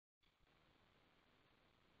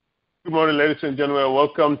Good morning, ladies and gentlemen.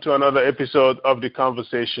 Welcome to another episode of The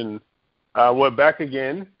Conversation. We're back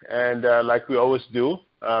again, and like we always do,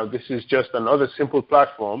 this is just another simple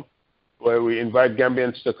platform where we invite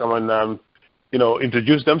Gambians to come and,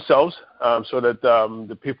 introduce themselves so that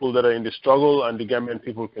the people that are in the struggle and the Gambian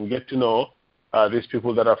people can get to know these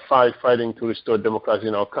people that are fighting to restore democracy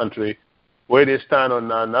in our country, where they stand on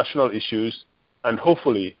national issues, and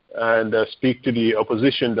hopefully speak to the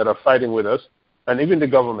opposition that are fighting with us, and even the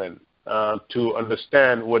government, to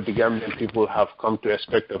understand what the Gambian people have come to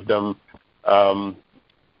expect of them of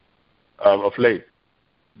late.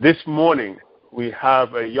 This morning, we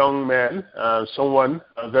have a young man, someone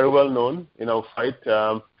very well known in our fight,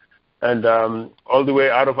 and all the way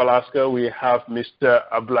out of Alaska, we have Mr.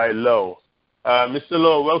 Abdoulie Lowe. Mr.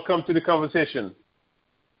 Lowe, welcome to the conversation.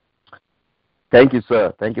 Thank you,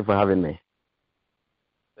 sir. Thank you for having me.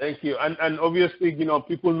 Thank you. And obviously,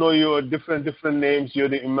 people know you are different names. You're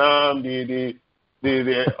the Imam, you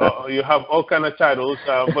have all kind of titles,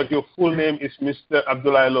 but your full name is Mr.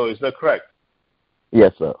 Abdoulie Lowe. Is that correct?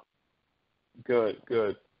 Yes, sir.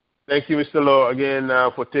 Good. Thank you, Mr. Lowe, again,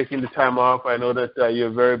 for taking the time off. I know that you're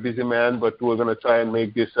a very busy man, but we're going to try and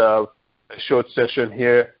make this a short session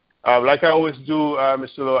here. Like I always do,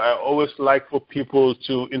 Mr. Lowe, I always like for people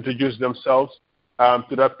to introduce themselves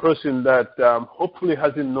to that person that hopefully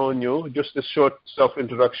hasn't known you. Just a short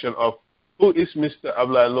self-introduction of who is Mr.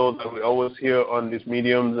 Abdoulie Lowe that we always hear on these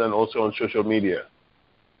mediums and also on social media.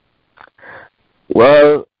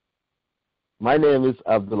 Well, my name is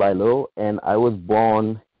Abdoulie Lowe, and I was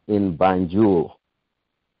born in Banjul.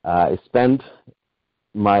 I spent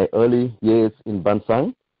my early years in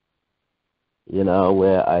Bansang,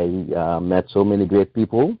 where I met so many great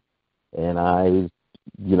people, and I,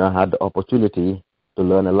 had the opportunity to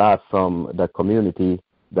learn a lot from the community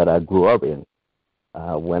that I grew up in.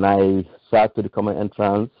 When I sat to the common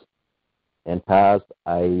entrance and passed,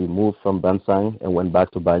 I moved from Bansang and went back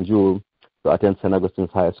to Banjul to attend St. Augustine's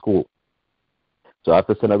High School. So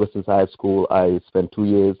after St. Augustine's High School, I spent 2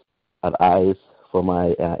 years at ICE for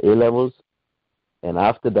my A-levels. And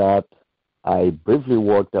after that, I briefly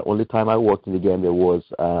worked. The only time I worked in the Gambia was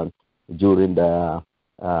during the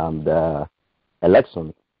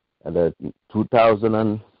election, the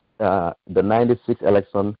 96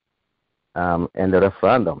 election and the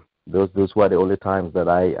referendum. Those were the only times that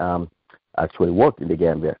I actually worked in the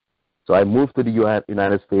Gambia. So I moved to the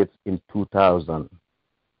United States in 2000,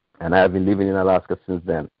 and I have been living in Alaska since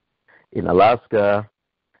then. In Alaska,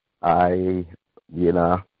 I've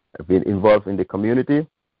been involved in the community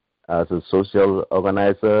as a social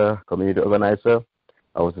organizer, community organizer.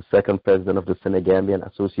 I was the second president of the Senegambian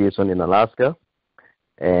Association in Alaska.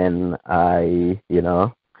 And I'm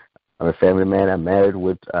a family man. I'm married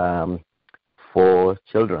with 4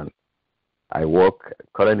 children. I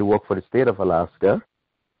currently work for the state of Alaska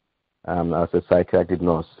as a psychiatric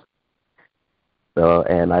nurse. So,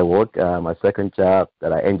 and I work, my second job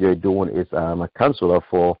that I enjoy doing is I'm a counselor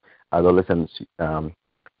for adolescents,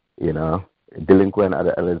 delinquent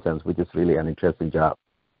adolescents, which is really an interesting job.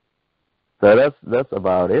 So that's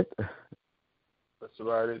about it. That's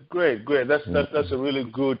about it. Great. That's a really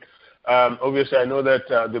good. Obviously, I know that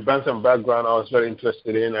the Bansang background I was very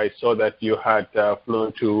interested in. I saw that you had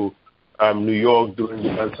flown to New York during the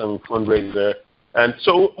Bansang fundraiser. And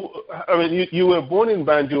so, you were born in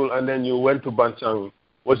Banjul and then you went to Bansang.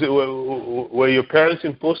 Were your parents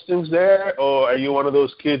in postings there, or are you one of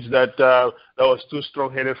those kids that was too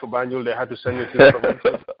strong-headed for Banjul? They had to send you to the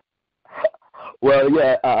province? Well,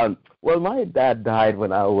 yeah. Well, my dad died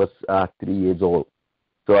when I was 3 years old.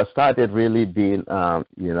 So I started really being,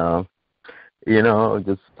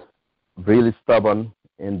 just really stubborn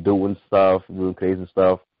and doing crazy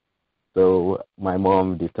stuff. So my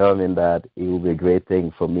mom determined that it would be a great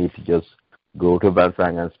thing for me to just go to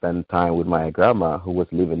Bansang and spend time with my grandma, who was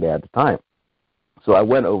living there at the time. So I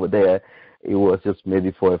went over there. It was just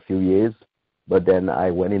maybe for a few years, but then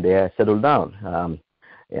I went in there, settled down,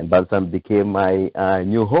 and Bansang became my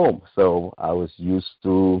new home. So I was used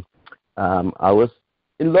to, I was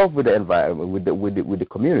in love with the environment, with the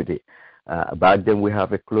community. Back then, we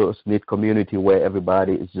have a close-knit community where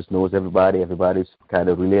everybody just knows everybody. Everybody's kind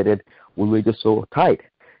of related. We were just so tight,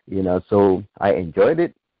 So I enjoyed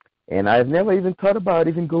it, and I've never even thought about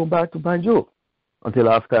even going back to Banjul until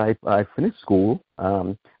after I finished school.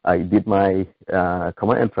 I did my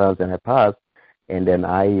common entrance and I passed, and then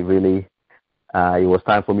it was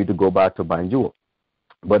time for me to go back to Banjul.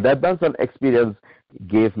 But that Bansang experience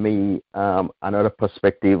gave me another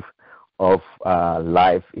perspective of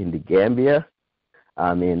life in the Gambia.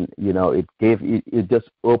 I mean, it just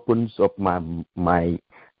opens up my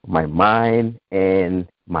mind and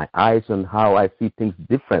my eyes on how I see things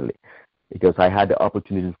differently, because I had the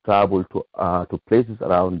opportunity to travel to places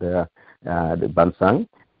around the Bansang,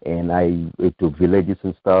 and to villages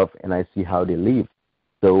and stuff, and I see how they live.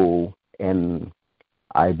 So, and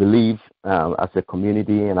I believe as a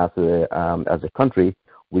community and as a country,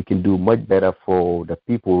 we can do much better for the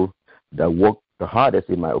people that work the hardest,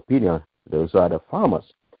 in my opinion. Those are the farmers.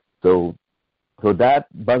 So that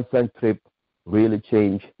Bansang trip really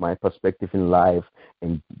changed my perspective in life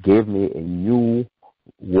and gave me a new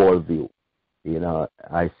worldview. You know,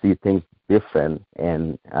 I see things different,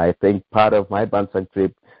 and I think part of my Bansang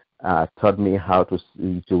trip taught me how to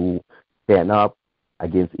stand up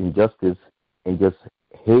against injustice and just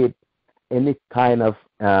hate any kind of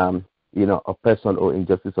oppression or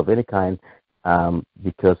injustice of any kind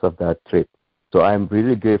because of that trip. So I'm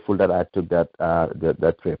really grateful that I took that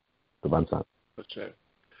trip to Bansang. That's right.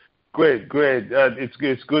 Great.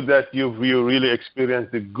 It's good that you really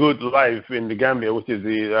experienced the good life in the Gambia, which is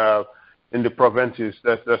in the provinces.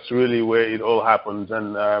 That's really where it all happens.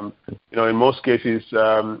 And in most cases,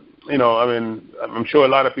 I'm sure a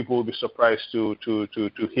lot of people will be surprised to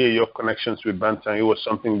hear your connections with Bansang. It was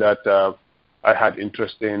something that I had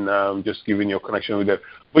interest in, just giving your connection with them.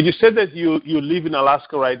 But you said that you live in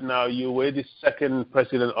Alaska right now. You were the second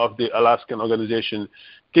president of the Alaskan organization.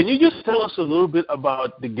 Can you just tell us a little bit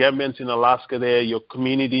about the Gambians in Alaska there, your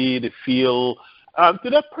community, the feel? To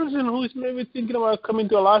that person who is maybe thinking about coming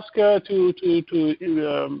to Alaska to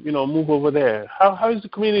move over there, how is the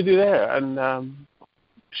community there? And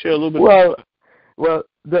share a little bit. Well,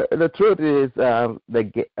 the truth is the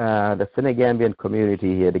Senegambian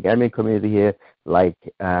community here, the Gambian community here, like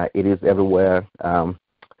it is everywhere.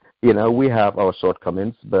 We have our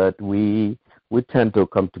shortcomings, but we tend to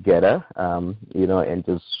come together, and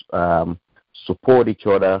just support each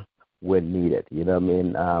other when needed.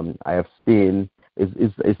 I have seen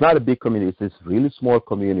it's not a big community; it's a really small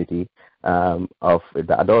community of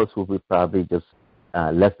the adults who will probably just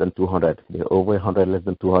less than 200. They're over 100, less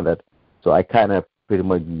than 200. So I kind of pretty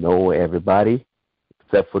much know everybody,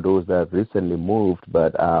 except for those that recently moved.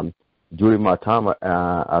 But during my time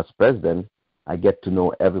as president, I get to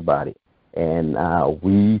know everybody, and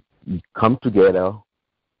we come together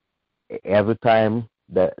every time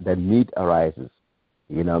the need arises.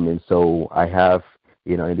 So I have,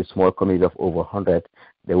 in the small community of over 100,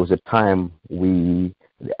 there was a time one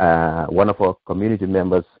of our community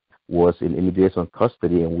members was in immigration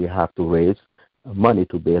custody, and we have to raise money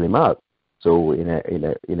to bail him out. So in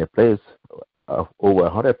a place of over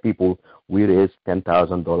 100 people, we raised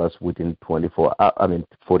 $10,000 within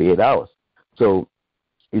 48 hours. So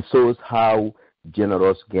it shows how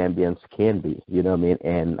generous Gambians can be,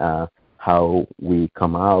 and how we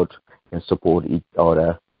come out and support each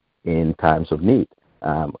other in times of need.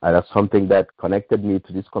 That's something that connected me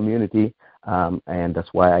to this community, and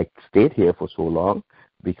that's why I stayed here for so long,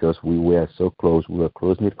 because we were so close. We were a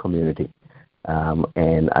close-knit community.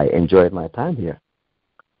 And I enjoyed my time here.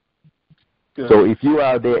 Good. So if you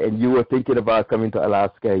are there and you were thinking about coming to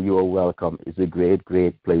Alaska, you are welcome. It's a great,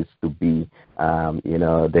 great place to be.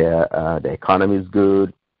 The economy is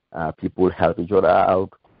good. People help each other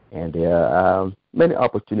out, and there are many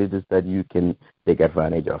opportunities that you can take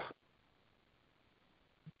advantage of.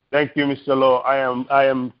 Thank you, Mr. Lowe. I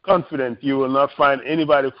am confident you will not find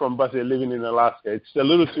anybody from Basse living in Alaska. It's a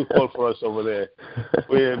little too cold for us over there.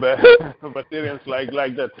 Batavians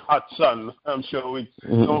like that hot sun. I'm sure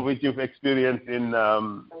some of which you've experienced in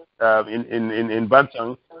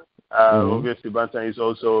Bansang. Obviously, Bansang is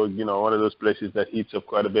also one of those places that heats up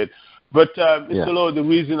quite a bit. But Mr. Lowe, the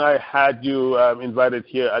reason I had you invited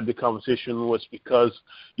here at the conversation was because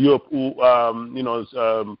you're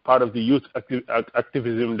part of the youth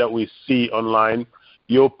activism that we see online.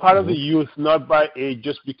 You're part of the youth, not by age,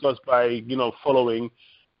 just because by following,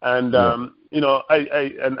 and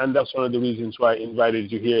and that's one of the reasons why I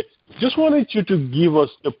invited you here. Just wanted you to give us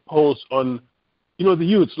a pulse on the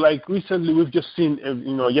youths. Like recently, we've just seen,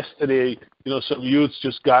 yesterday, some youths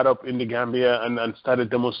just got up in the Gambia and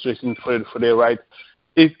started demonstrating for their rights.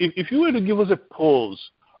 If you were to give us a pulse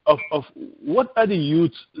of what are the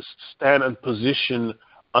youths' stand and position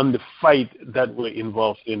on the fight that we're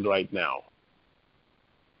involved in right now?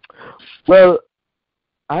 Well,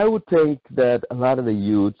 I would think that a lot of the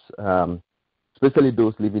youths, especially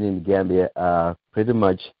those living in Gambia, are pretty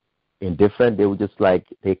much indifferent. They were just like,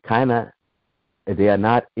 they are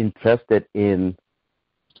not interested in,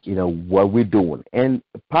 what we're doing. And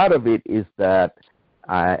part of it is that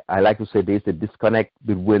I like to say there's a disconnect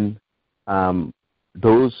between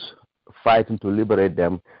those fighting to liberate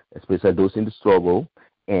them, especially those in the struggle,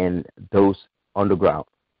 and those on the ground.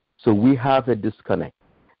 So we have a disconnect.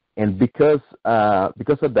 And because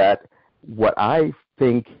of that, what I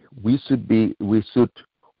think we should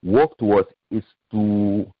work towards is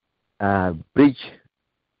to bridge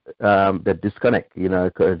the disconnect,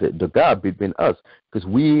 the gap between us, because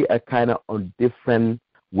we are kind of on different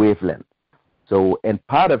wavelength. So, and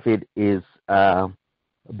part of it is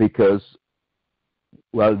because,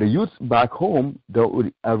 well, the youth back home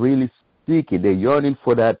are really seeking, they're yearning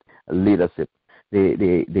for that leadership. They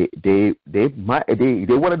want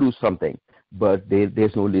to do something, but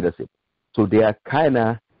there's no leadership. So they are kind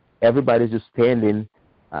of, everybody's just standing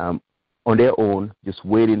on their own, just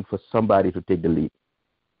waiting for somebody to take the lead.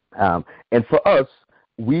 And for us,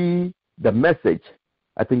 I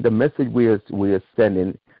think the message we are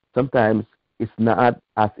sending sometimes is not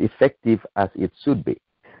as effective as it should be.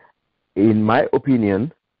 In my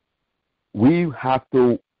opinion, we have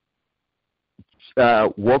to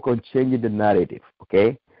work on changing the narrative,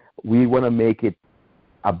 okay? We want to make it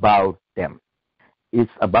about them.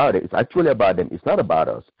 It's about it. It's actually about them. It's not about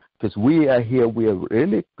us. Because we are here, we are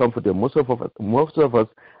really comfortable. Most of us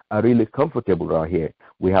are really comfortable around here.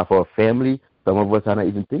 We have our family. Some of us are not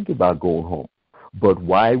even thinking about going home. But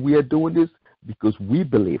why we are doing this? Because we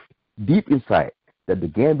believe deep inside that the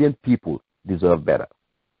Gambian people deserve better.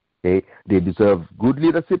 Okay? They deserve good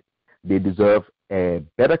leadership. They deserve a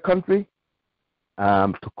better country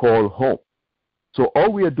to call home. So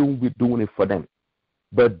all we're doing it for them.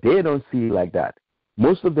 But they don't see it like that.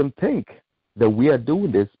 Most of them think that we are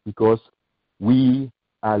doing this because we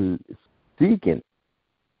are seeking,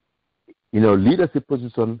 leadership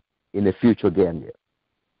position in the future Gambia,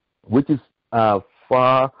 which is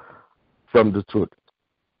far from the truth.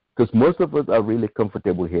 Because most of us are really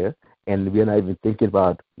comfortable here, and we are not even thinking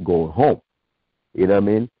about going home. You know what I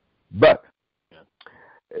mean? But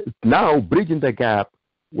now bridging the gap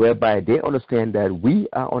whereby they understand that we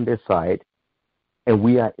are on their side and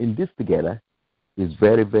we are in this together is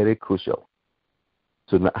very, very crucial.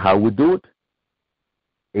 So how we do it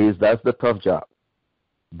is that's the tough job.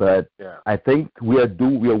 But I think we are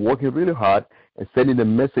working really hard and sending the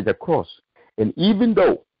message across. And even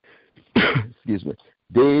though, excuse me,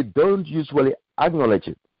 they don't usually acknowledge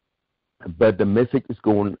it, but the message is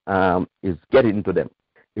getting into them.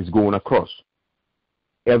 It's going across.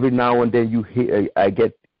 Every now and then I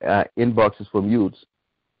get inboxes from youths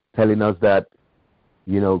telling us that,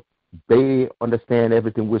 they understand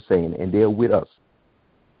everything we're saying and they're with us.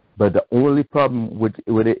 But the only problem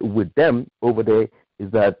with them over there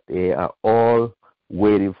is that they are all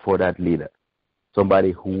waiting for that leader,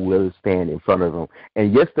 somebody who will stand in front of them.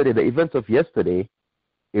 And yesterday, the events of yesterday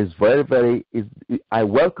is very, very. I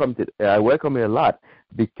welcomed it. I welcome it a lot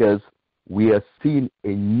because we are seeing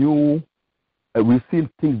we've seen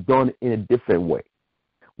things done in a different way.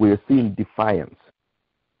 We are seeing defiance,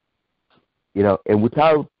 and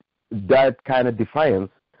without that kind of defiance,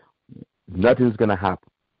 nothing's going to happen.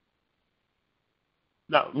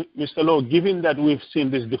 Now, Mr. Lowe, given that we've seen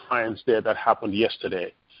this defiance there that happened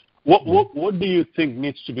yesterday, what do you think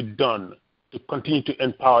needs to be done to continue to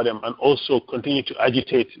empower them and also continue to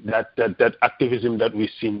agitate that activism that we've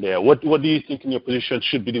seen there? What do you think in your position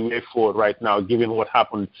should be the way forward right now, given what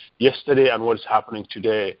happened yesterday and what's happening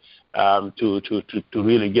today, to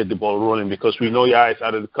really get the ball rolling? Because we know Yaya is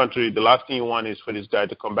out of the country. The last thing you want is for this guy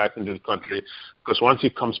to come back into the country, because once he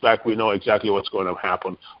comes back, we know exactly what's going to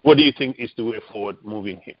happen. What do you think is the way forward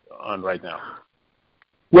moving on right now?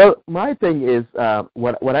 Well, my thing is,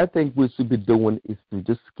 what I think we should be doing is to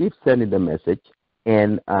just keep sending the message,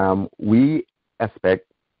 and we expect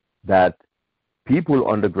that people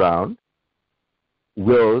on the ground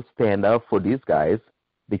will stand up for these guys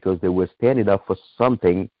because they were standing up for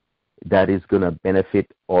something that is going to benefit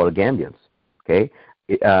all Gambians. Okay,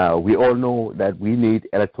 we all know that we need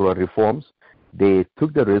electoral reforms. They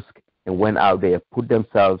took the risk and went out there, put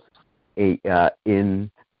themselves in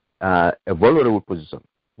a vulnerable position.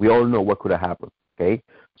 We all know what could have happened. Okay,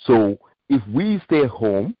 so if we stay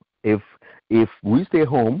home, if we stay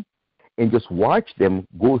home and just watch them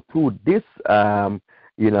go through this, who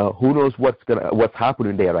knows what's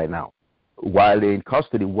happening there right now, while they're in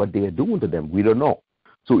custody, what they are doing to them, we don't know.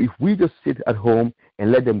 So if we just sit at home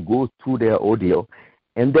and let them go through their ordeal,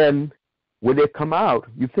 and then when they come out,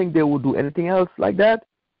 you think they will do anything else like that?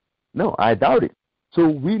 No, I doubt it. So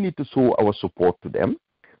we need to show our support to them.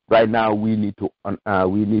 Right now, we need to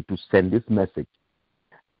send this message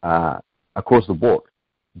across the board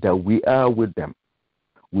that we are with them.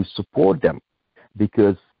 We support them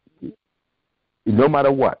because no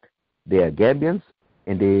matter what, they are Gambians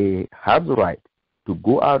and they have the right to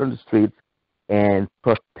go out on the streets and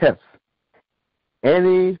protest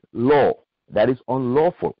any law that is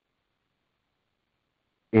unlawful.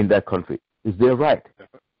 in that country. It's their right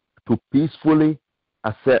to peacefully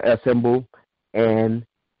assemble and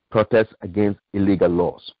protest against illegal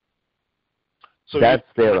laws. So that's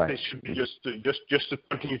their right. Should be just to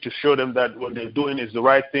continue to show them that what they're doing is the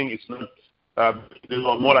right thing. It's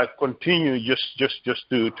not more like continue just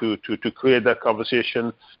to create that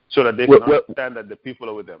conversation so that they can understand that the people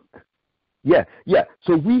are with them. Yeah.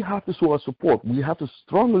 So we have to show our support. We have to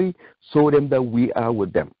strongly show them that we are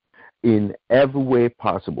with them in every way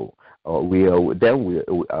possible. We are with them.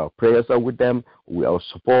 Our prayers are with them. Our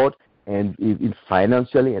support, and in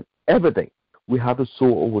financially and everything, we have to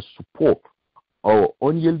show our support, our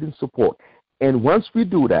unyielding support. And once we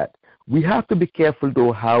do that, we have to be careful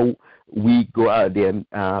though how we go out there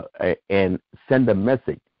and send a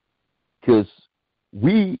message, because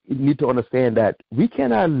we need to understand that we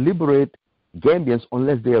cannot liberate Gambians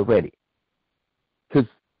unless they are ready. Because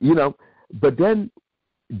but then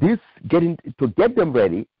to get them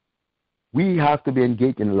ready, we have to be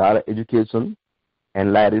engaged in a lot of education,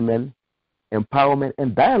 enlightenment, empowerment,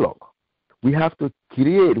 and dialogue. We have to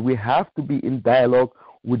be in dialogue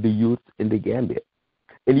with the youth in the Gambia.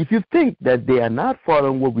 And if you think that they are not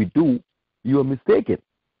following what we do, you are mistaken.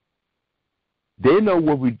 They know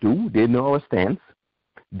what we do. They know our stance.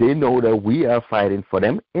 They know that we are fighting for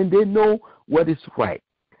them, and they know what is right.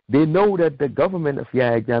 They know that the government of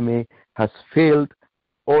Yahya Jammeh has failed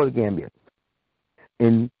all Gambians,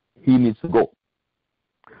 and he needs to go.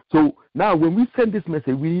 So now when we send this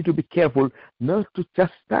message, we need to be careful not to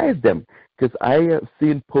chastise them, because I have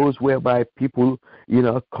seen posts whereby people,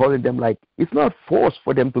 calling them like it's not forced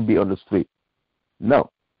for them to be on the street. No.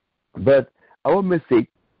 But our message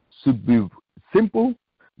should be simple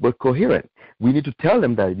but coherent. We need to tell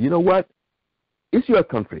them that, you know what, it's your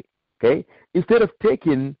country, okay? Instead of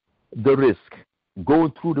taking the risk,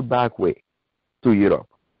 going through the back way to Europe,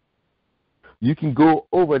 you can go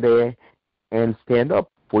over there and stand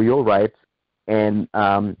up for your rights and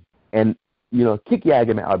kick Yahya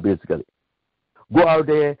Jammeh out, basically. Go out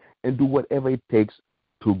there and do whatever it takes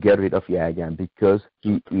to get rid of Yahya Jammeh, because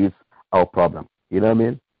he is our problem. You know what I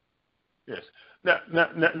mean? Yes.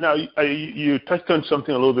 Now, you touched on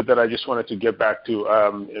something a little bit that I just wanted to get back to,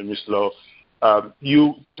 Mr. Lowe.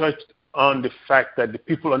 You touched on the fact that the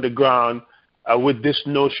people on the ground with this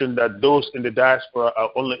notion that those in the diaspora are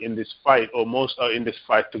only in this fight, or most are in this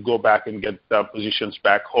fight to go back and get their positions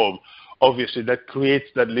back home. Obviously, that creates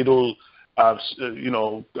that little,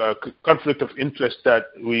 conflict of interest that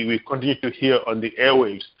we continue to hear on the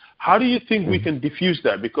airwaves. How do you think we can diffuse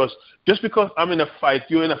that? Because just because I'm in a fight,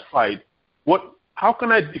 you're in a fight, how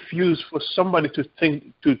can I diffuse for somebody to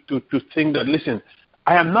think that, listen,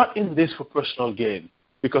 I am not in this for personal gain,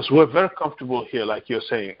 because we're very comfortable here, like you're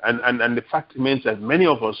saying. And the fact remains that many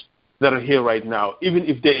of us that are here right now, even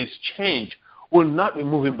if there is change, will not be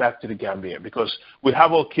moving back to the Gambia, because we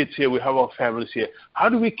have our kids here, we have our families here. How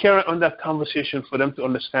do we carry on that conversation for them to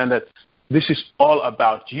understand that this is all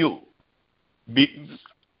about you?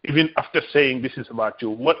 Even after saying this is about you,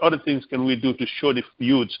 what other things can we do to show the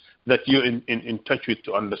youths that you're in touch with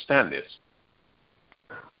to understand this?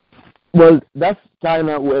 Well, that's kind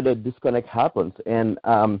of where the disconnect happens, and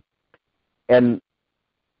I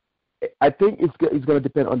think it's going to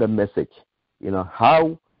depend on the message.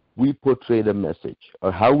 How we portray the message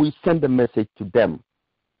or how we send the message to them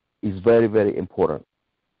is very, very important.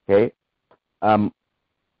 Okay.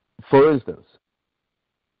 For instance,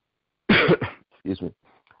 excuse me.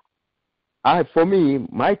 For me,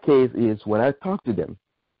 my case is when I talk to them,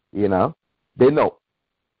 they know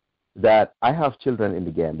that I have children in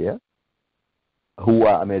the Gambia who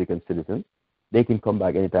are American citizens. They can come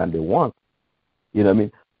back anytime they want. You know what I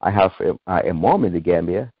mean? I have a mom in the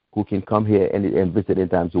Gambia who can come here and visit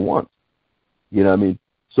anytime she wants. You know what I mean?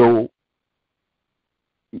 So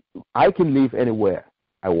I can live anywhere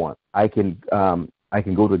I want. I can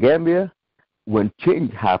go to Gambia when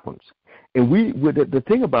change happens. And the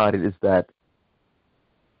thing about it is that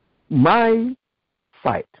my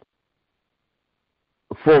fight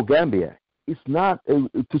for Gambia is not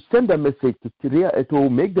to send a message to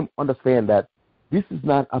make them understand that this is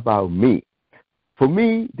not about me. For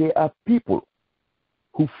me, there are people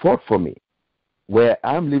who fought for me. Where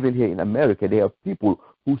I'm living here in America, there are people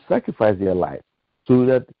who sacrifice their lives so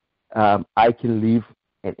that I can live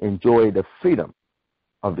and enjoy the freedom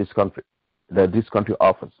of this country that this country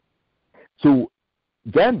offers. So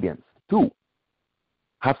Gambians, too,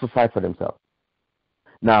 have to fight for themselves.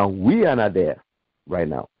 Now, we are not there right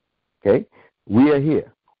now, okay? We are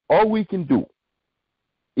here. All we can do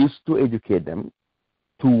is to educate them,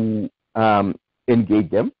 to engage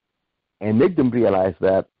them, and make them realize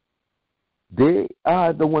that they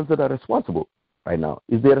are the ones that are responsible. right now.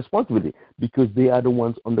 It's their responsibility because they are the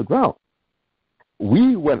ones on the ground.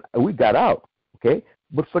 We got out, okay?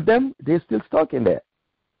 But for them, they're still stuck in there.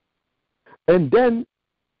 And then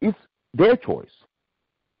it's their choice,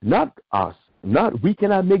 not us. We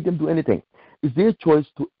cannot make them do anything. It's their choice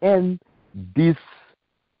to end this,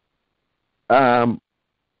 the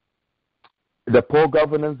poor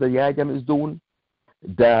governance that Yaya Jammeh is doing,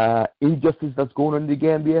 the injustice that's going on in the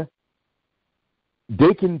Gambia.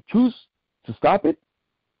 They can choose to stop it,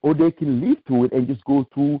 or they can live through it and just go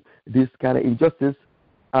through this kind of injustice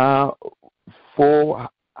for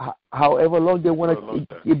however long they want to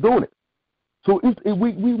keep doing it. So if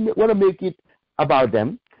we want to make it about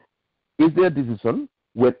them, it's their decision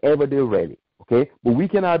whenever they're ready, okay? But we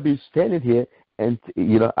cannot be standing here and,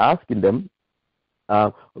 asking them,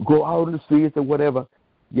 go out on the streets or whatever.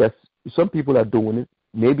 Yes, some people are doing it.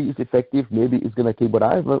 Maybe it's effective. Maybe it's going to keep. But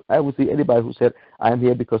I would see anybody who said, I am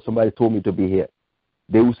here because somebody told me to be here.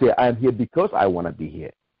 They will say, I am here because I want to be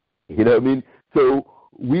here. You know what I mean? So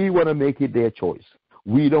we want to make it their choice.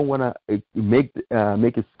 We don't want to make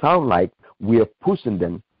it sound like we are pushing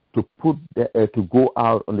them to go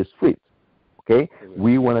out on the streets. Okay?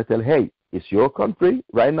 We want to tell, hey, it's your country.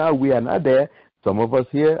 Right now, we are not there. Some of us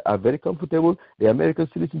here are very comfortable. The American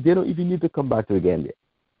citizens, they don't even need to come back to the Gambia.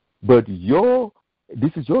 But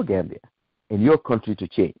this is your Gambia and your country to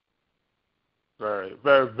change. Very,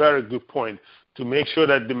 very, very good point. To make sure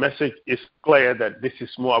that the message is clear that this is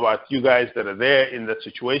more about you guys that are there in that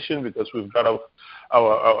situation, because we've got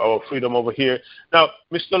our freedom over here. Now,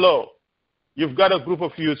 Mr. Lowe, you've got a group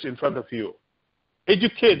of youths in front of you.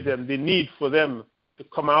 Educate them the need for them to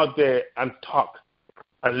come out there and talk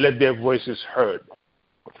and let their voices heard.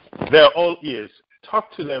 They're all ears.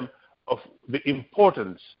 Talk to them of the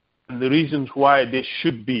importance and the reasons why they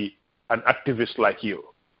should be an activist like you.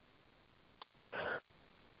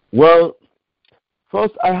 Well,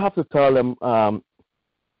 first I have to tell them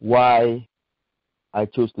why I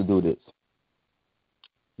chose to do this,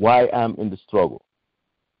 why I'm in the struggle.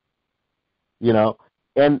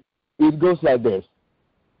 And it goes like this.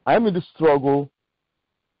 I'm in the struggle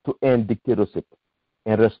to end dictatorship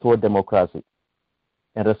and restore democracy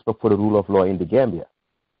and respect for the rule of law in the Gambia.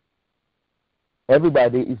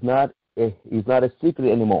 Everybody is not a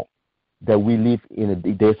secret anymore that we live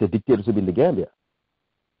there's a dictatorship in the Gambia.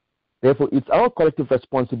 Therefore, it's our collective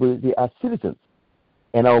responsibility as citizens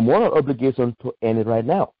and our moral obligation to end it right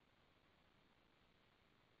now.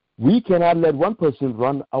 We cannot let one person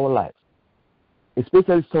run our lives,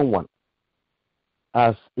 especially someone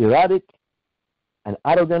as erratic and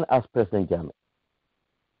arrogant as President Jammeh.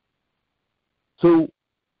 So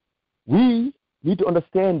we need to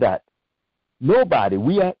understand that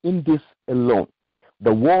we are in this alone.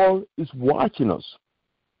 The world is watching us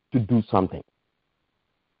to do something.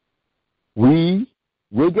 We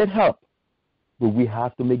will get help, but we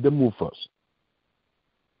have to make the move first.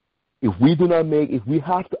 If we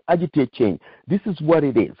have to agitate change, this is what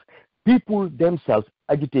it is. People themselves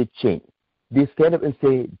agitate change. They stand up and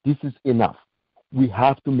say, this is enough. We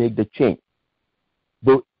have to make the change.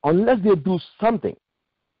 But unless they do something,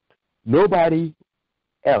 nobody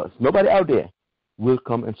out there will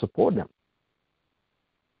come and support them.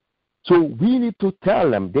 So we need to tell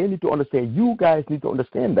them, they need to understand, you guys need to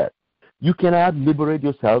understand that. You cannot liberate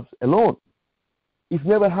yourselves alone. It's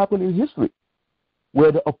never happened in history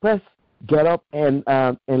where the oppressed get up and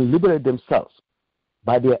liberate themselves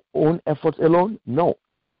by their own efforts alone. No,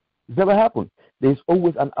 it's never happened. There's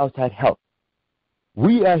always an outside help.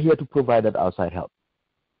 We are here to provide that outside help.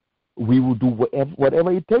 We will do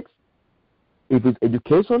whatever it takes. If it's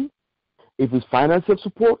education, if it's financial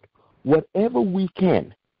support, whatever we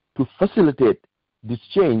can to facilitate this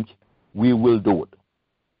change, we will do it.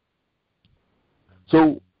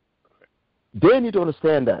 So they need to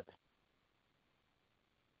understand that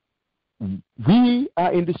we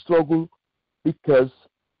are in the struggle because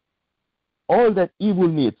all that evil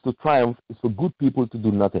needs to triumph is for good people to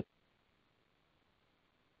do nothing.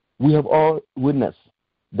 We have all witnessed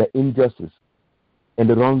the injustice and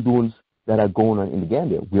the wrongdoings that are going on in the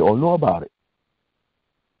Gambia. We all know about it.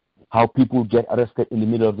 How people get arrested in the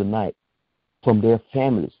middle of the night from their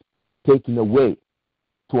families, taken away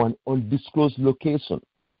to an undisclosed location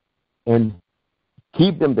and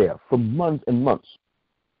keep them there for months and months,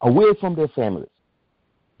 away from their families.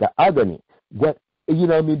 The agony,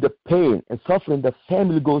 the pain and suffering the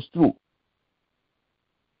family goes through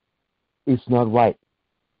is not right.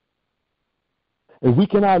 And we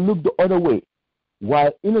cannot look the other way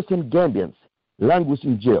while innocent Gambians languish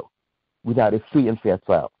in jail without a free and fair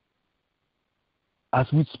trial. As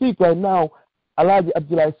we speak right now,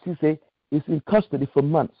 Abdoulie Lowe is in custody for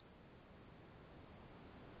months.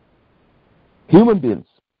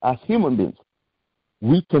 as human beings,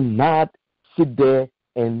 we cannot sit there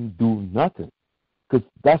and do nothing, because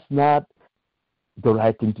that's not the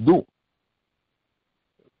right thing to do.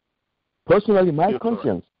 Personally, my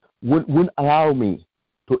conscience wouldn't allow me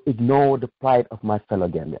to ignore the plight of my fellow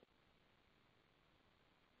Gambian.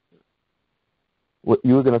 What,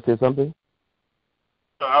 you were going to say something?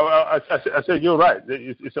 I said you're right.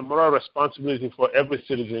 It's a moral responsibility for every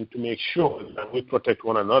citizen to make sure that we protect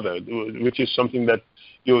one another, which is something that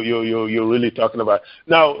you're really talking about.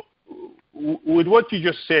 Now, with what you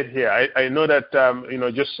just said here, I know that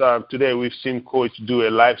just today we've seen Coach do a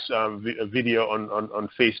live video on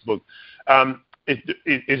Facebook.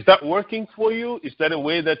 Is that working for you? Is that a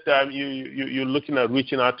way that you're looking at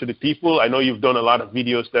reaching out to the people? I know you've done a lot of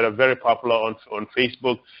videos that are very popular on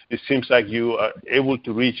Facebook. It seems like you are able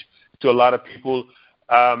to reach to a lot of people.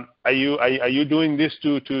 Are you doing this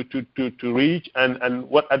to reach? And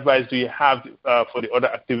what advice do you have for the other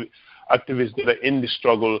activists that are in the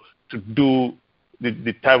struggle to do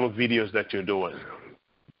the type of videos that you're doing?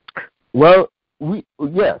 Well,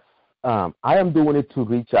 yes, I am doing it to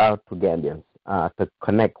reach out to Gambians. To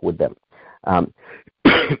connect with them.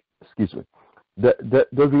 Excuse me. The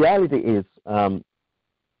reality is,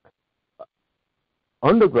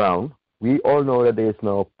 underground, we all know that there is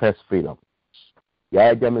no press freedom.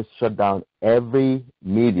 Yaya Jammeh shut down every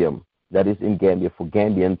medium that is in Gambia for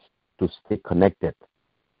Gambians to stay connected,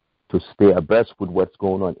 to stay abreast with what's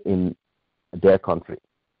going on in their country.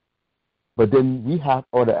 But then we have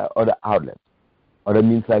other outlets, other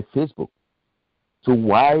means like Facebook. So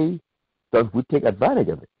why don't we take advantage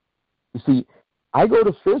of it? You see, I go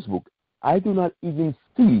to Facebook, I do not even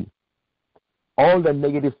see all the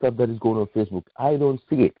negative stuff that is going on Facebook. I don't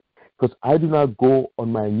see it because I do not go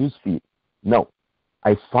on my news feed. No,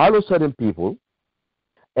 I follow certain people.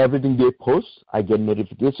 Everything they post, I get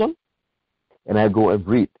notification, and I go and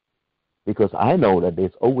read because I know that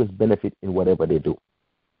there's always benefit in whatever they do.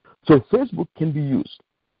 So Facebook can be used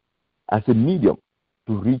as a medium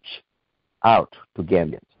to reach out to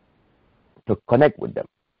Gambians, to connect with them,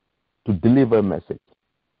 to deliver a message.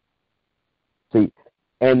 See,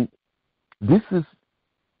 and this is,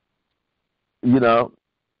 the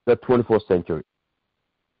 21st century.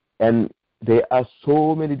 And there are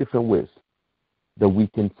so many different ways that we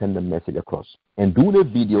can send a message across. And doing a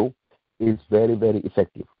video is very, very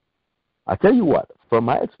effective. I tell you what, from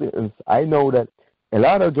my experience, I know that a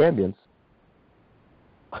lot of Gambians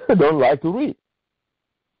don't like to read.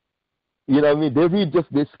 You know what I mean? They read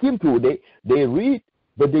they skim through it. They read,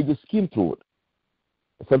 but they just skim through it.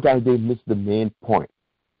 Sometimes they miss the main point,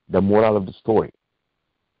 the moral of the story.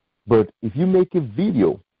 But if you make a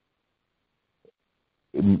video,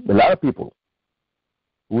 a lot of people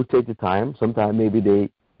will take the time. Sometimes maybe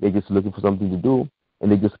they're just looking for something to do,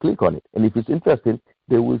 and they just click on it. And if it's interesting,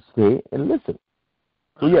 they will stay and listen.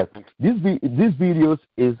 So yes, these videos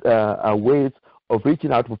is a ways of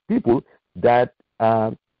reaching out to people that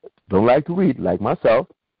don't like to read, like myself.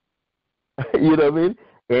 You know what I mean?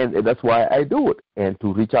 And that's why I do it, and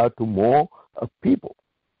to reach out to more people.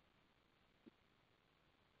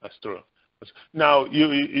 That's true. Now,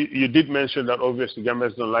 you did mention that obviously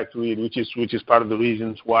Gambians don't like to read, which is part of the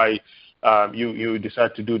reasons why you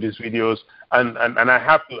decide to do these videos. And I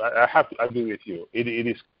have to agree with you. It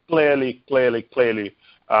is clearly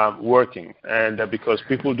working, and because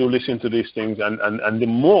people do listen to these things, and the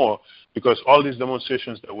more, because all these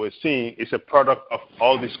demonstrations that we're seeing is a product of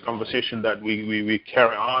all this conversation that we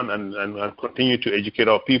carry on and continue to educate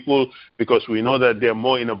our people, because we know that they're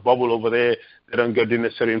more in a bubble over there. They don't get the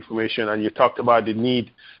necessary information. And you talked about the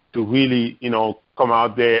need to really, come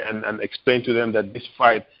out there and explain to them that this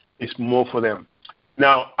fight is more for them.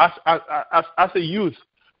 Now, as a youth,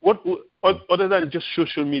 what other than just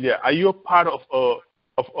social media, are you a part of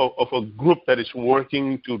a group that is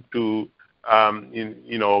working to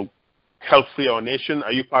help free our nation?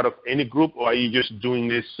 Are you part of any group, or are you just doing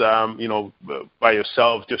this, by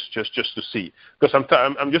yourself, just to see? Because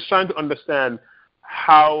I'm just trying to understand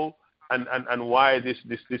how and why this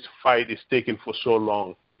fight is taking for so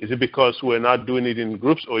long. Is it because we're not doing it in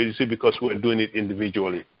groups, or is it because we're doing it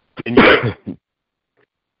individually?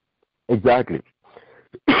 Exactly.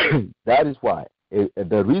 That is why.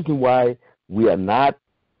 The reason why we are not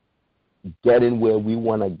getting where we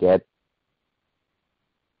want to get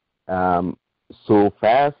so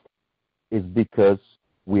fast is because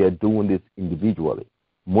we are doing this individually.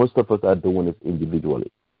 Most of us are doing this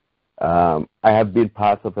individually. I have been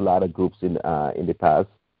part of a lot of groups in the past,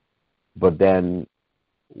 but then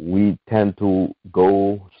we tend to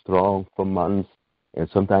go strong for months and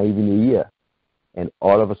sometimes even a year, and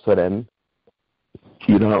all of a sudden,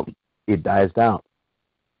 it dies down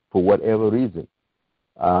for whatever reason.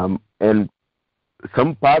 And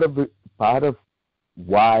some part of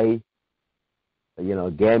why,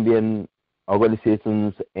 Gambian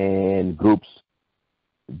organizations and groups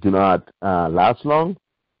do not last long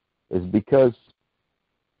is because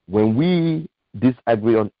when we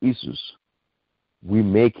disagree on issues, we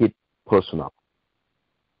make it personal.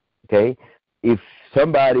 Okay? If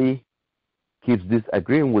somebody keeps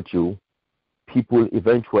disagreeing with you, people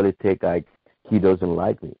eventually take like, he doesn't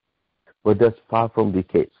like me. But that's far from the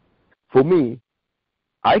case. For me,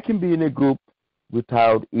 I can be in a group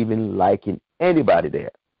without even liking anybody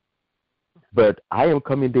there. But I am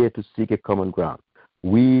coming there to seek a common ground.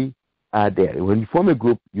 We are there. When you form a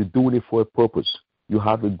group, you're doing it for a purpose. You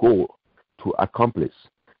have a goal to accomplish.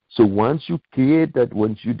 So once you create that,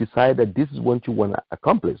 once you decide that this is what you want to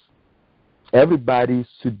accomplish, everybody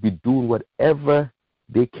should be doing whatever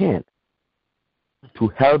they can to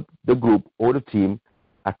help the group or the team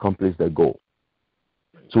accomplish their goal.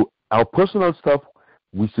 So our personal stuff,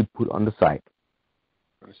 we should put on the side.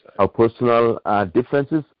 Our personal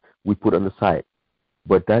differences, we put on the side.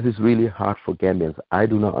 But that is really hard for Gambians. I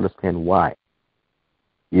do not understand why.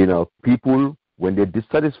 People, when they're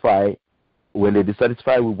dissatisfied with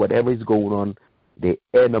whatever is going on, they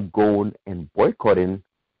end up going and boycotting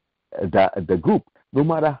the group. No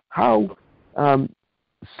matter how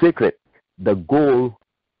sacred the goal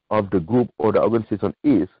of the group or the organization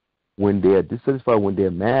is, when they are dissatisfied, when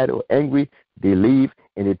they're mad or angry, they leave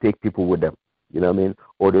and they take people with them. You know what I mean?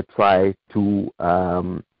 Or they try to,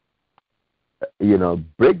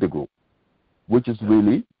 break the group, which is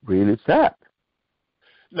really, really sad.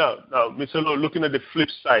 Now, Mr. Lowe, looking at the flip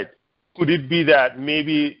side, could it be that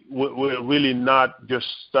maybe we're really not just,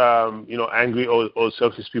 angry or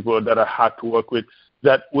selfish people that are hard to work with,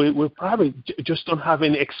 that we probably just don't have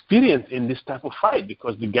any experience in this type of fight,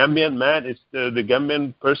 because the Gambian man the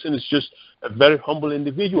Gambian person is just a very humble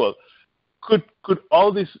individual. Could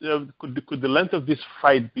all this could the length of this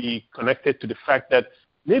fight be connected to the fact that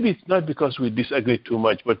maybe it's not because we disagree too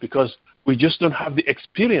much, but because we just don't have the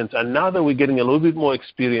experience, and now that we're getting a little bit more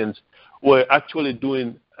experience, we're actually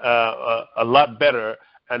doing a lot better,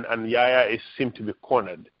 and Yaya seem to be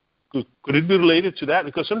cornered. Could it be related to that?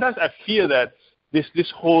 Because sometimes I fear that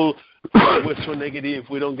this whole we're so negative,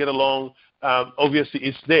 we don't get along, obviously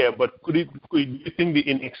it's there, but could you think the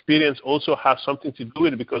inexperience also have something to do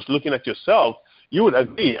with it? Because looking at yourself, you would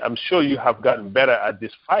agree, I'm sure you have gotten better at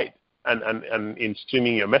this fight and in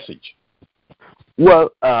streaming your message.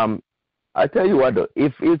 Well, I tell you what though,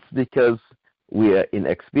 if it's because we are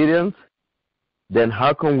inexperienced, then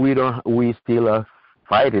how come we still are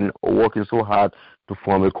fighting or working so hard to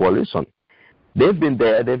form a coalition? They've been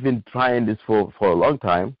there, they've been trying this for a long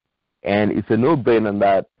time, and it's a no-brainer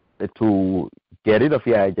that to get rid of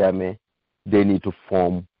Yahya Jammeh, they need to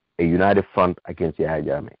form a united front against Yahya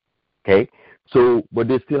Jammeh. Okay? So, but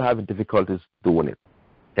they're still having difficulties doing it.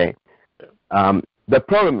 Okay? The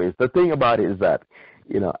problem is, the thing about it is that,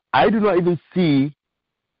 I do not even see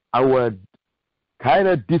our kind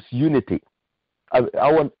of disunity. I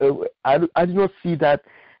do not see that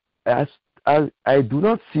as I do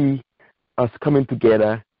not see us coming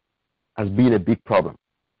together as being a big problem.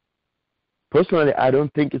 Personally, I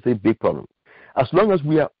don't think it's a big problem. As long as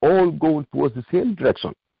we are all going towards the same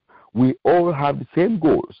direction, we all have the same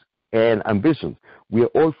goals and ambitions, we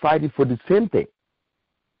are all fighting for the same thing,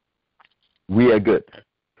 we are good.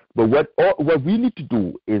 But what we need to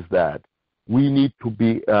do is that we need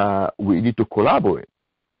to collaborate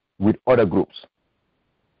with other groups.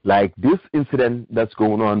 Like this incident that's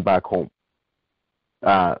going on back home.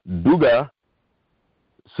 Duga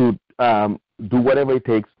should do whatever it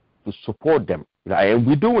takes to support them. And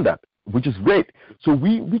we're doing that, which is great. So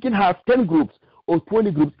we can have 10 groups or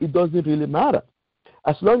 20 groups, it doesn't really matter.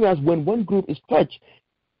 As long as when one group is touched,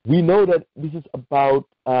 we know that this is about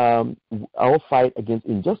our fight against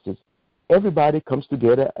injustice. Everybody comes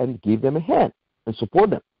together and give them a hand and support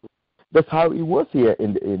them. That's how it was here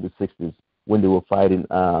in the 60s when they were fighting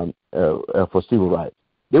for civil rights.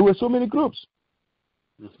 There were so many groups.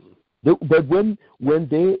 Mm-hmm. But when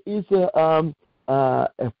there is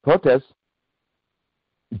a protest,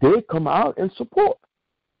 they come out and support.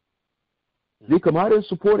 They come out and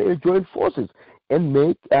support and join forces and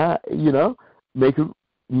make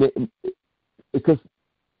because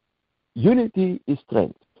unity is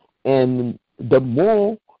strength, and the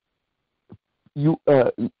more you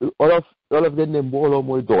all of them, the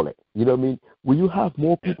more dole. You know what I mean? When you have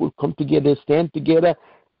more people come together, stand together,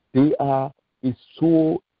 it's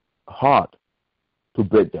so hard to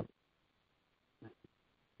break them.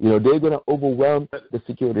 They're going to overwhelm the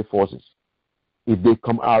security forces. if they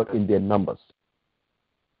come out in their numbers.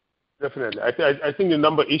 Definitely. I think the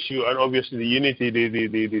number issue and obviously the unity,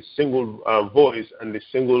 the single voice and the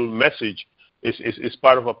single message is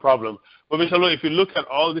part of a problem. But Mr. Lowe, if you look at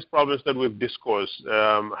all these problems that we've discussed,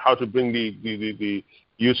 how to bring the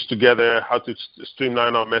youths together, how to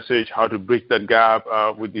streamline our message, how to bridge that gap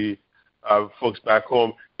with the folks back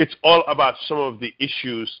home, it's all about some of the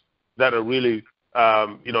issues that are really,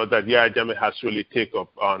 that Yahya Jammeh has really taken up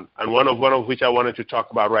on. And one of which I wanted to talk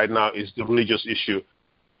about right now is the religious issue.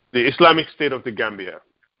 The Islamic State of the Gambia.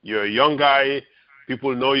 You're a young guy.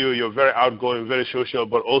 People know you. You're very outgoing, very social,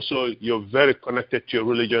 but also you're very connected to your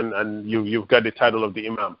religion, and you've got the title of the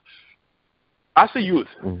Imam. As a youth,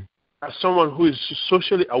 as someone who is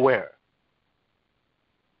socially aware,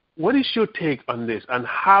 what is your take on this, and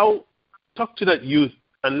how talk to that youth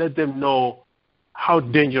and let them know how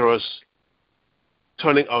dangerous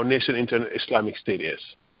turning our nation into an Islamic state is?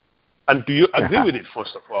 And do you agree with it,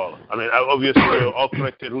 first of all? I mean, obviously, you're all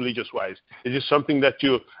connected religious-wise. Is this something that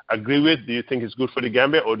you agree with? Do you think it's good for the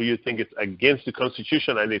Gambia, or do you think it's against the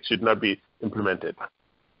Constitution and it should not be implemented?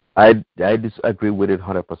 I disagree with it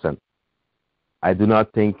 100%. I do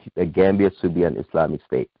not think the Gambia should be an Islamic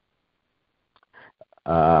state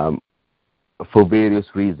for various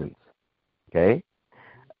reasons. Okay?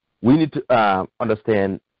 We need to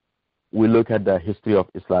understand, we look at the history of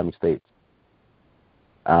Islamic states.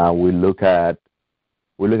 We look at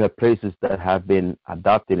places that have been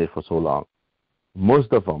adopting it for so long.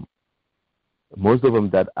 Most of them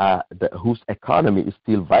whose economy is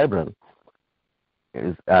still vibrant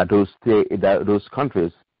is those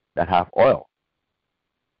countries that have oil.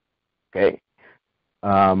 Okay,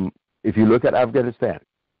 if you look at Afghanistan,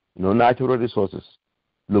 no natural resources.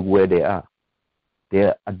 Look where they are.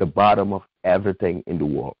 They're at the bottom of everything in the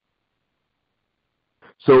world.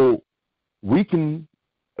 So religion,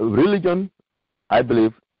 I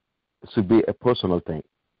believe, should be a personal thing.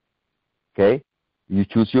 Okay, you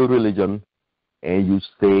choose your religion, and you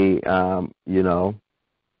stay,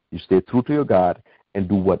 you stay true to your God, and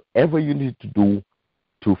do whatever you need to do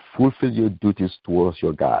to fulfill your duties towards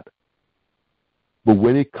your God. But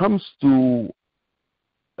when it comes to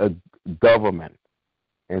a government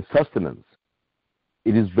and sustenance,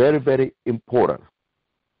 it is very, very important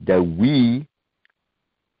that we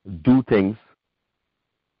do things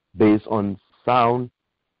based on sound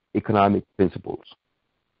economic principles.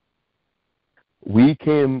 We've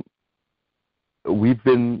been,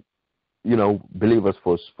 believers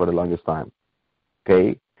for the longest time.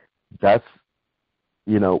 Okay, that's,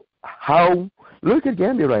 how, look at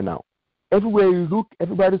Gambia right now. Everywhere you look,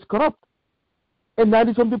 everybody's corrupt, and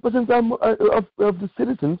 90-something% of the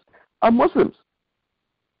citizens are Muslims.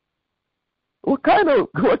 What kind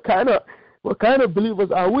of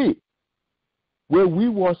believers are we? Where we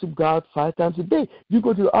worship God 5 times a day. You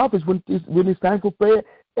go to the office when it's time for prayer,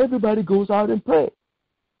 everybody goes out and pray.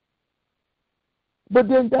 But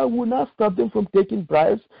then that will not stop them from taking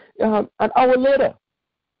bribes an hour later.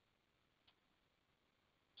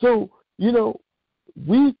 So,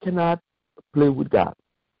 we cannot play with God.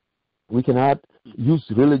 We cannot use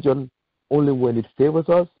religion only when it favors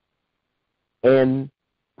us and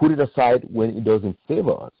put it aside when it doesn't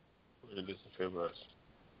favor us. When it doesn't favor us.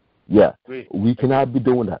 Yeah, we cannot be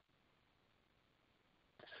doing that.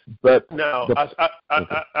 But now,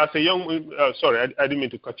 as a young, sorry, I didn't mean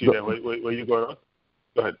to cut you there. Were you going on?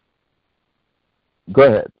 Go ahead. Go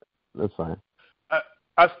ahead. That's fine.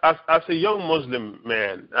 As a young Muslim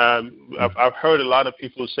man, I've heard a lot of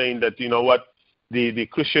people saying that, the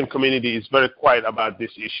Christian community is very quiet about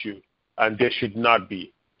this issue, and there should not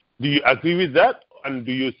be. Do you agree with that? And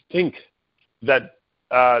do you think that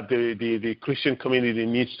the Christian community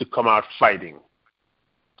needs to come out fighting?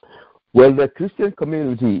 Well, the Christian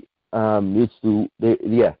community needs to,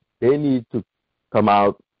 they need to come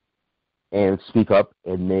out and speak up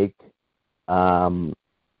and make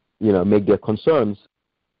their concerns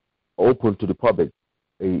open to the public.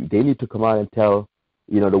 They need to come out and tell,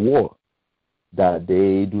 the world that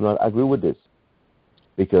they do not agree with this,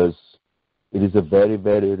 because it is a very,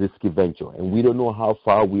 very risky venture, and we don't know how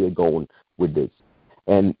far we are going with this.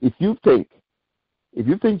 And if you think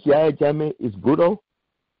Yahya Jammeh is brutal,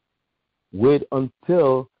 wait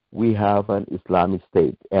until we have an Islamic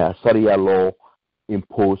state, Sharia law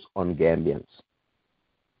imposed on Gambians.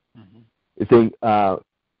 Mm-hmm. You think,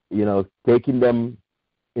 taking them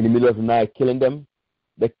in the middle of the night, killing them,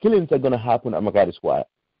 the killings are going to happen at Makati Square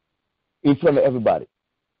in front of everybody.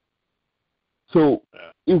 So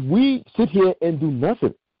if we sit here and do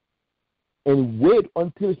nothing and wait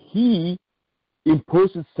until he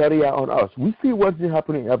imposes Sharia on us, we see what's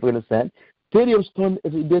happening in Afghanistan. stadiums turn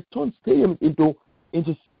stadiums into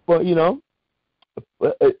places,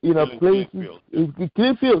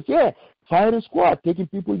 clean fields. Yeah, firing squad, taking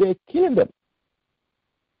people there, killing them.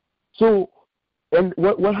 So, and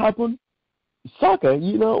what happened? Soccer,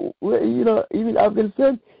 even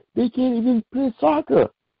Afghanistan, they can't even play soccer.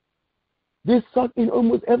 They suck in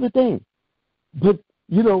almost everything. But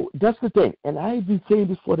that's the thing, and I've been saying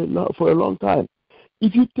this for a long time.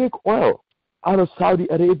 If you take oil out of Saudi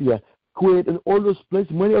Arabia, Kuwait, and all those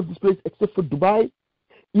places, many of these places except for Dubai,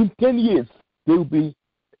 in 10 years they will be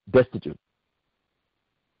destitute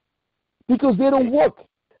because they don't work.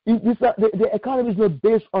 The economy is not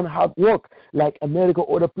based on hard work like America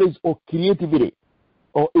or other places, or creativity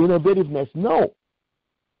or innovativeness. No,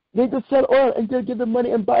 they just sell oil and they get the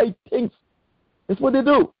money and buy things. That's what they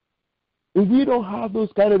do. And we don't have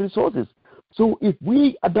those kind of resources. So if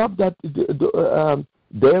we adopt that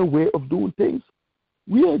their way of doing things,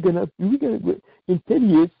 we're gonna in 10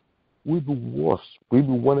 years we'll be worse. We'll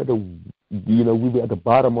be one of the we'll be at the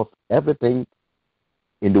bottom of everything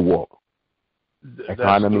in the world.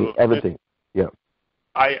 Economy, everything. Yeah.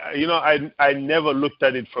 I never looked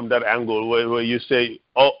at it from that angle where you say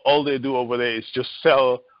all they do over there is just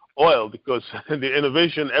sell oil, because the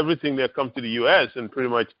innovation, everything, they come to the U.S. and pretty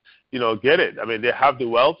much, get it. I mean, they have the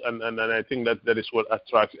wealth, and I think that is what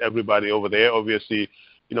attracts everybody over there. Obviously,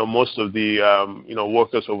 most of the,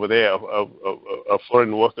 workers over there are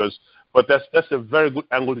foreign workers. But that's a very good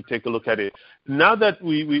angle to take a look at it. Now that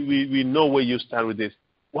we know where you stand with this,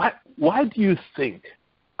 why do you think,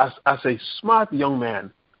 as a smart young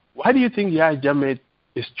man, why do you think Yahya Jammeh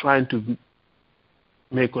is trying to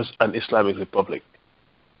make us an Islamic republic?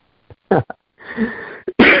 Well,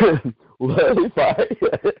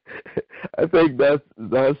 I think that's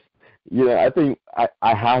I think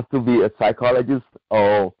I have to be a psychologist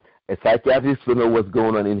or a psychiatrist to know what's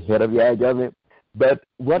going on in the head of Yahya Jammeh. But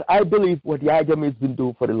what I believe, what Yahya Jammeh has been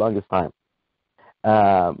doing for the longest time,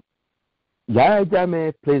 Yahya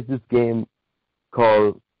Jammeh plays this game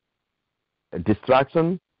called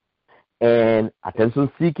distraction and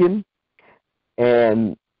attention seeking,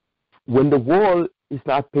 and when the world is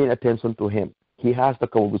not paying attention to him, he has to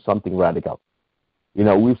come up with something radical.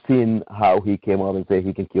 We've seen how he came up and said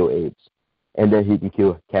he can cure AIDS, and then he can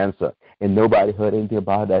cure cancer, and nobody heard anything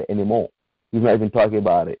about that anymore. He's not even talking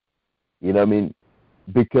about it. You know what I mean?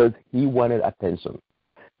 Because he wanted attention.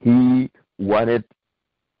 He wanted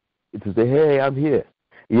to say, hey, I'm here.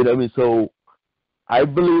 You know what I mean? So I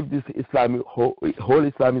believe this Islamic whole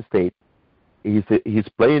Islamic State, he's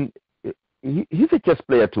playing, he's a chess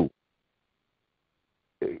player too.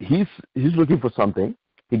 He's looking for something.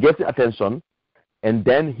 He gets the attention, and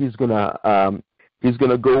then he's gonna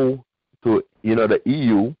go to the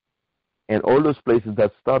EU and all those places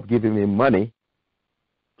that stop giving him money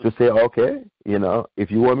to say, okay,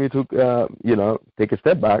 if you want me to take a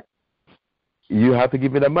step back, you have to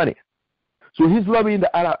give me the money. So he's lobbying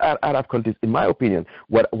the Arab countries, in my opinion.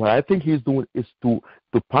 What I think he's doing is to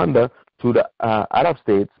pander to the Arab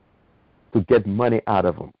states to get money out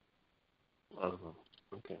of them.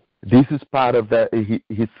 Okay. This is part of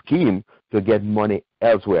his scheme to get money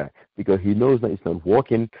elsewhere, because he knows that it's not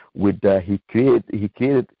working with he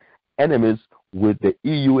created enemies with the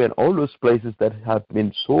EU and all those places that have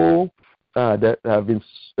been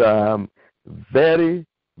very,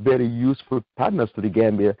 very useful partners to the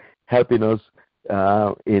Gambia, helping us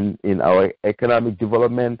in our economic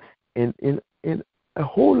development in a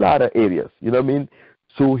whole lot of areas. You know what I mean?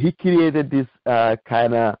 So he created this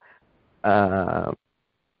kind of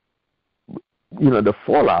the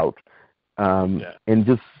fallout, and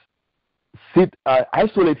just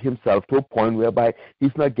isolate himself to a point whereby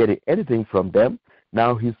he's not getting anything from them.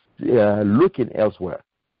 Now he's looking elsewhere.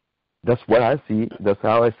 That's what I see. That's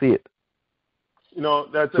how I see it.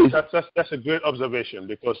 That's a great observation,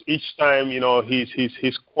 because each time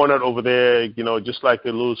he's cornered over there, just like a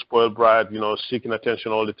little spoiled brat, seeking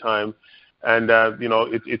attention all the time. And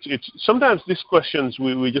it's sometimes these questions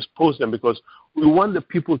we just pose them because we want the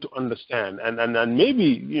people to understand, and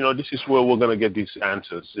maybe this is where we're going to get these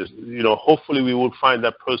answers. Hopefully we will find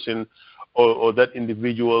that person or that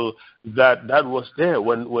individual that was there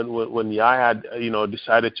when Yahya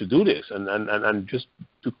decided to do this, and just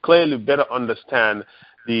to clearly better understand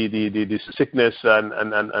the sickness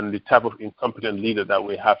and the type of incompetent leader that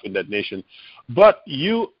we have in that nation. But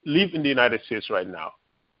you live in the United States right now.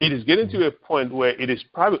 It is getting to a point where it is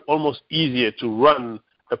probably almost easier to run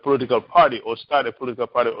a political party or start a political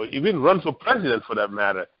party or even run for president, for that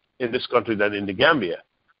matter, in this country than in the Gambia.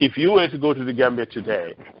 If you were to go to the Gambia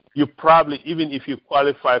today, you probably, even if you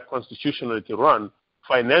qualify constitutionally to run,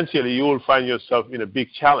 financially you will find yourself in a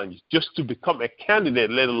big challenge just to become a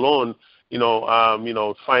candidate, let alone,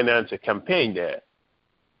 finance a campaign there.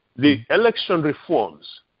 The election reforms,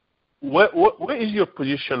 what is your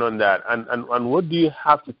position on that? And what do you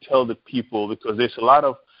have to tell the people? Because there's a lot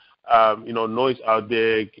of, noise out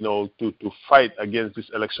there, to fight against these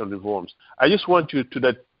election reforms. I just want you, to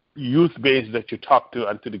that youth base that you talk to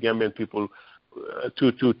and to the Gambian people,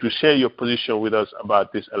 to share your position with us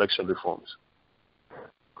about these election reforms.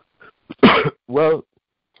 Well,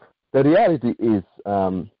 the reality is,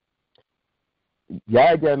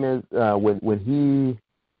 Yahya Jammeh, when he,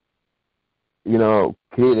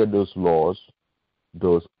 created those laws,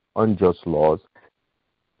 those unjust laws,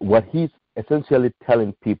 what he's essentially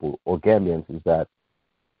telling people or Gambians is that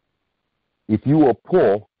if you are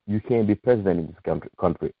poor, you can't be president in this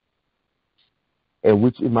country. And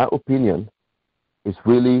which, in my opinion, is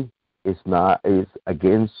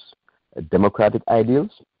against democratic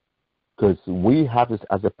ideals, because we have this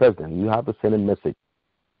as a president. You have to send a message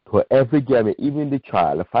to every Gambian, even the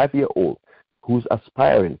child, a 5-year-old, who's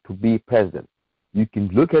aspiring to be president. You can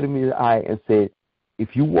look at him in the eye and say,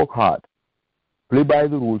 if you work hard, play by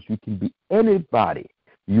the rules, you can be anybody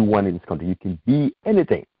you want in this country. You can be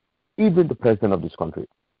anything, even the president of this country.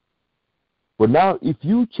 But now, if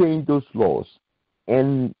you change those laws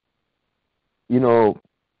and,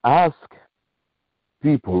 ask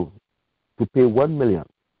people to pay $1 million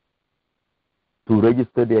to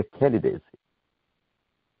register their candidacy,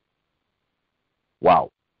 wow.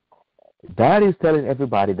 That is telling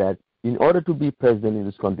everybody that in order to be president in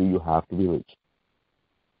this country, you have to be rich.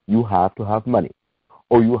 You have to have money,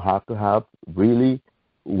 or you have to have really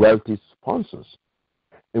wealthy sponsors.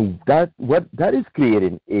 And what that is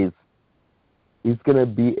creating is going to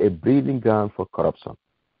be a breeding ground for corruption.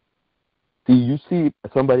 See, you see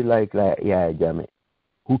somebody like Yahya Jammeh,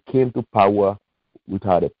 who came to power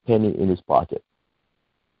without a penny in his pocket,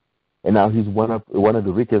 and now he's one of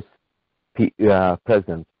the richest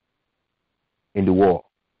presidents in the world.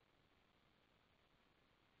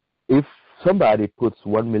 If somebody puts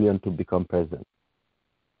 $1 million to become president,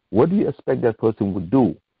 what do you expect that person would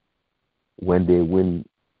do when they win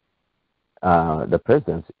the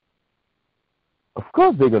presidency? Of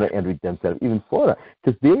course, they're going to enrich themselves even further,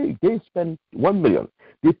 because they spent $1 million.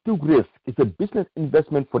 They took risks. It's a business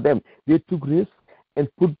investment for them. They took risks and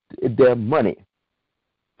put their money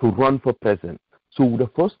to run for president. So the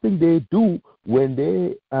first thing they do when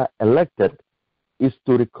they are elected is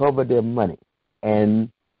to recover their money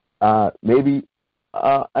and maybe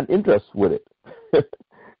an interest with it.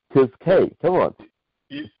 Because, hey, come on.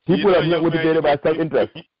 People are not motivated by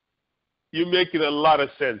self-interest. You're making a lot of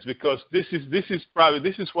sense, because this is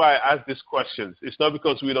why I ask these questions. It's not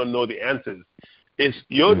because we don't know the answers. It's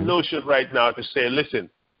your notion right now to say, listen,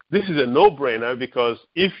 this is a no-brainer, because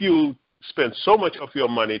if you spend so much of your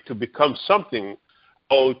money to become something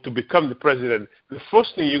or to become the president, the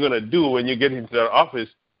first thing you're going to do when you get into that office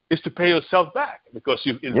is to pay yourself back, because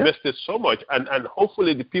you've invested so much. And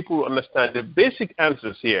hopefully the people will understand the basic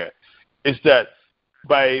answers here is that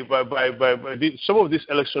by some of these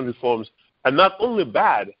election reforms are not only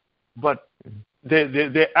bad, but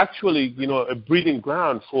they're actually, a breeding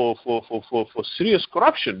ground for serious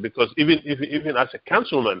corruption, because even as a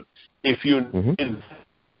councilman, if you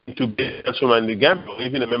to be a councilman in the Gambia, or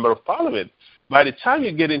even a member of parliament, by the time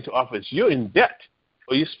you get into office, you're in debt,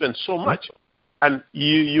 or you spend so much. And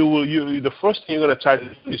the first thing you're going to try to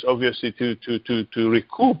do is obviously to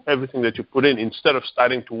recoup everything that you put in, instead of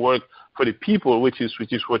starting to work for the people, which is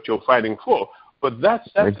what you're fighting for. But that's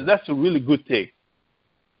a really good thing.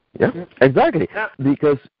 Yeah, exactly. Yeah.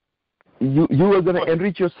 Because you are going to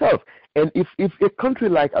enrich yourself. And if a country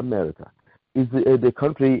like America is the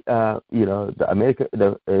country, the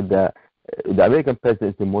American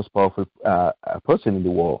president is the most powerful person in the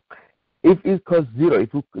world. If it costs zero,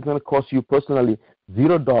 if it's going to cost you personally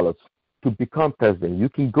 $0 to become president, you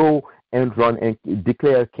can go and run and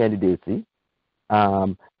declare candidacy,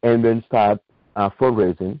 and then start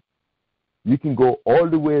fundraising. You can go all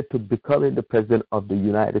the way to becoming the president of the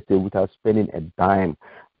United States without spending a dime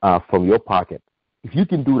from your pocket. If you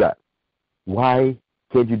can do that, why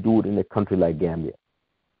can't you do it in a country like Gambia?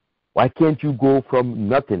 Why can't you go from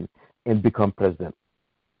nothing and become president?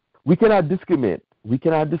 We cannot discriminate. We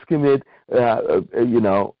cannot discriminate,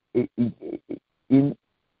 in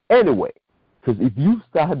any way. Because if you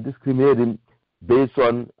start discriminating based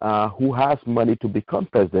on who has money to become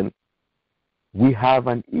president, we have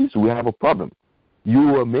an issue. We have a problem.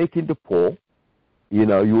 You are making the poor,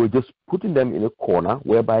 you are just putting them in a corner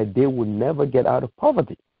whereby they will never get out of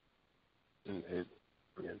poverty. Mm-hmm.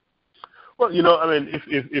 Yeah. Well, I mean,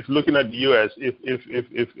 if looking at the U.S.,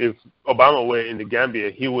 if Obama were in the Gambia,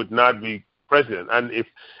 he would not be president. And if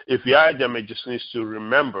Yahya Jammeh just needs to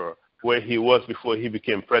remember where he was before he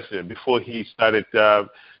became president, before he started,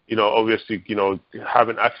 obviously,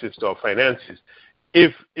 having access to our finances.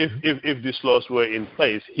 If these laws were in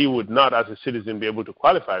place, he would not, as a citizen, be able to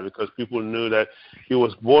qualify because people knew that he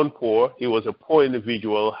was born poor, he was a poor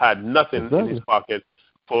individual, had nothing in his pocket.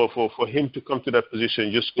 For him to come to that position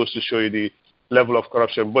just goes to show you the level of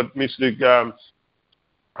corruption. But Mr.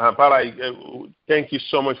 Palai, thank you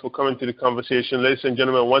so much for coming to the conversation. Ladies and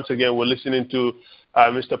gentlemen, once again, we're listening to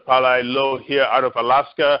Mr. Abdoulie Lowe here out of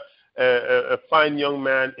Alaska, a fine young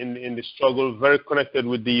man in the struggle, very connected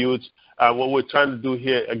with the youth. What we're trying to do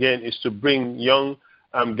here, again, is to bring young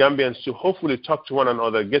Gambians to hopefully talk to one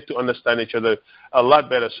another, get to understand each other a lot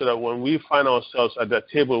better so that when we find ourselves at that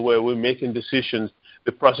table where we're making decisions,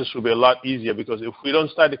 the process will be a lot easier, because if we don't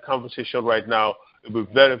start the conversation right now, it will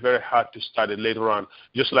be very, very hard to start it later on.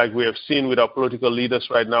 Just like we have seen with our political leaders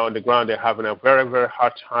right now on the ground, they're having a very, very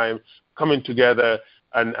hard time coming together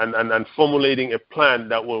and formulating a plan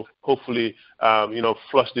that will hopefully,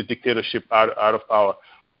 flush the dictatorship out of power.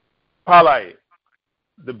 Palai,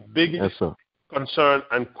 the biggest concern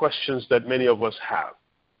and questions that many of us have,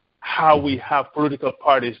 how we have political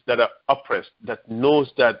parties that are oppressed, that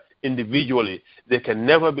knows that individually they can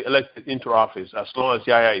never be elected into office as long as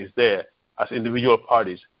Yahya is there as individual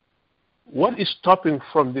parties. What is stopping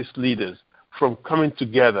from these leaders from coming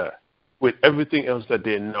together with everything else that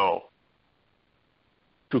they know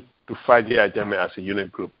to fight Yahya Jammeh as a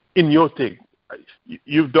unit group? In your take,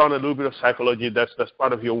 you've done a little bit of psychology, that's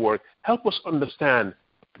part of your work. Help us understand.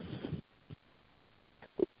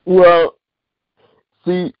 Well,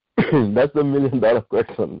 see, that's $1 million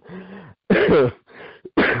question.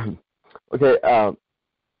 Okay,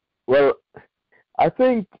 well, I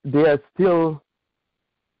think they are still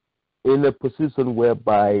in a position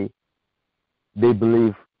whereby they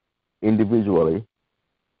believe individually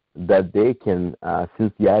that they can,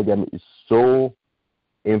 since Yahya Jammeh is so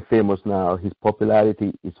infamous now, his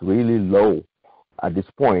popularity is really low at this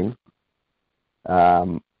point.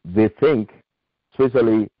 They think,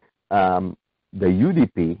 especially the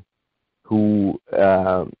UDP, who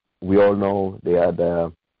we all know they are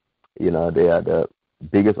the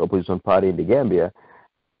biggest opposition party in the Gambia.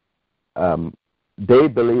 They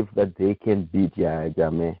believe that they can beat Yahya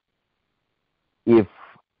Jammeh if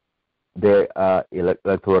there are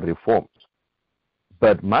electoral reforms.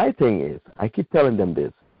 But my thing is, I keep telling them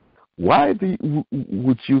this: why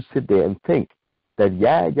would you sit there and think that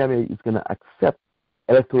Yahya Jammeh is going to accept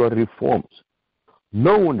electoral reforms,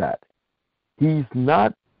 knowing that he's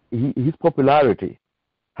not, his popularity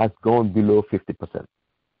has gone below 50%?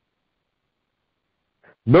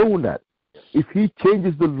 Knowing that if he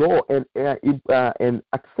changes the law and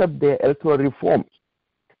accept their electoral reforms,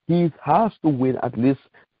 he has to win at least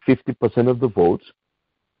 50% of the votes.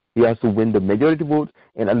 He has to win the majority votes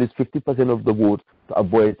and at least 50% of the votes to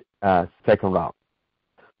avoid second round.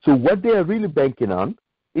 So what they are really banking on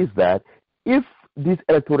is that if these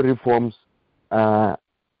electoral reforms are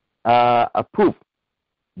approved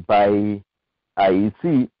by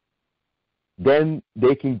IEC, then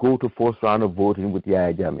they can go to first round of voting with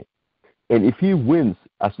Yahya Jammeh. And if he wins,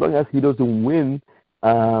 as long as he doesn't win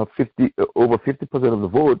over 50% of the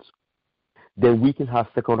votes, then we can have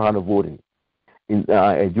second round of voting.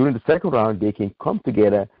 During the second round, they can come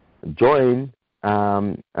together, join,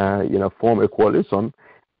 form a coalition,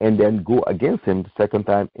 and then go against him the second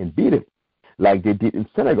time and beat him, like they did in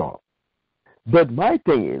Senegal. But my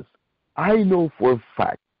thing is, I know for a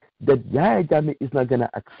fact that Yahya Jammeh is not going to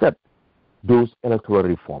accept those electoral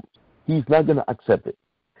reforms. He's not going to accept it.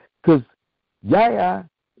 Because Yahya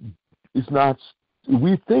is not,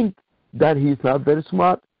 we think that he's not very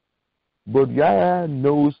smart, but Yahya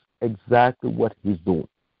knows exactly what he's doing.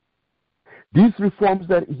 These reforms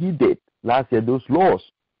that he did last year, those laws,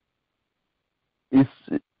 is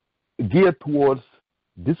geared towards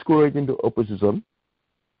discouraging the opposition,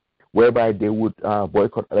 whereby they would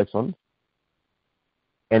boycott elections.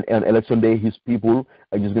 And on election day, his people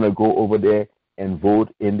are just going to go over there and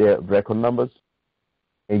vote in their record numbers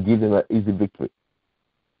and give them an easy victory.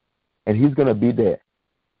 And he's going to be there.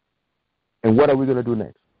 And what are we going to do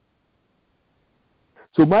next?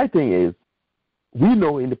 So my thing is, we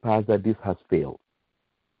know in the past that this has failed.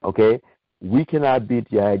 Okay? We cannot beat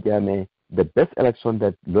Yahya Jammeh. The best election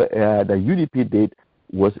that the UDP did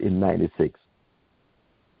was in '96.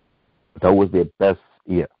 That was their best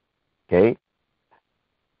year. Okay?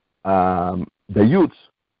 The youths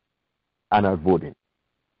are not voting.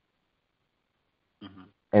 Mm-hmm.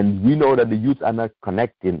 And we know that the youths are not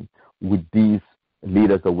connecting with these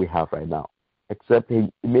leaders that we have right now. Except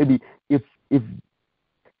maybe if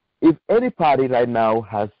any party right now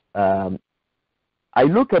has, I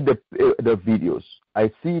look at the videos,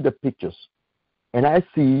 I see the pictures, and I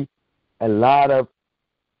see a lot of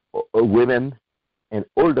women and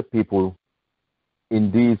older people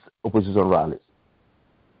in these opposition rallies.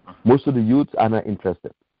 Most of the youths are not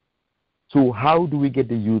interested. So how do we get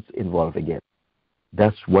the youth involved again?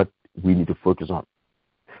 That's what we need to focus on.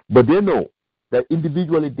 But they know that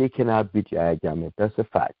individually they cannot beat Yahya Jammeh. That's a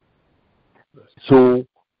fact. So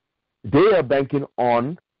they are banking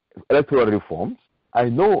on electoral reforms. I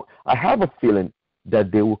have a feeling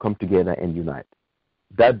that they will come together and unite.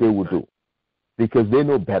 That they will do. Because they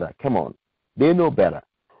know better. Come on. They know better.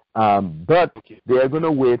 But they are going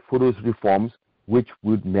to wait for those reforms, which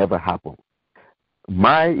would never happen.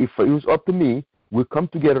 If it was up to me, we'll come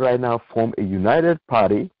together right now, form a united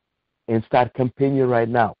party, and start campaigning right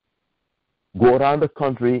now. Go around the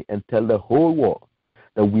country and tell the whole world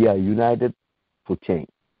that we are united for change.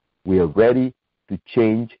 We are ready to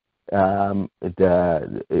change the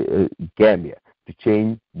Gambia, to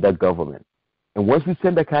change the government. And once we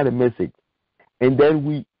send that kind of message, and then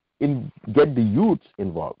we get the youths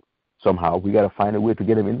involved, somehow we got to find a way to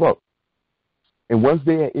get them involved. And once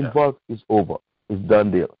they are involved, it's over. It's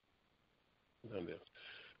done deal.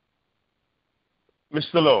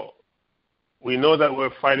 Mr. Lowe, we know that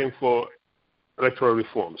we're fighting for electoral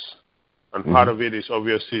reforms, and part of it is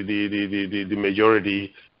obviously the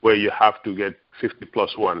majority, where you have to get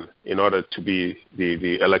 50+1 in order to be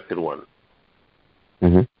the elected one.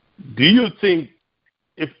 Do you think,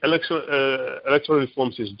 if electoral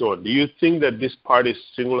reforms is done, do you think that this party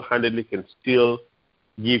single-handedly can still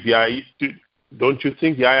give Yahya? Don't you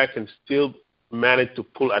think Yahya can still manage to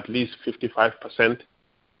pull at least 55%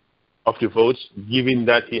 of the votes, given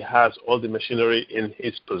that he has all the machinery in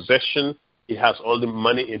his possession, he has all the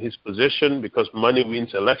money in his possession, because money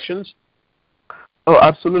wins elections? Oh,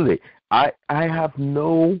 absolutely. I have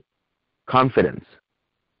no confidence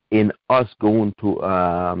in us going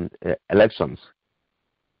to elections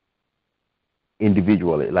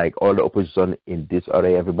individually, like all the opposition in this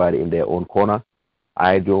area, everybody in their own corner.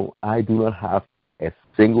 I do not have a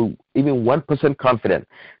single, even 1% confidence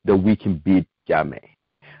that we can beat Jammeh.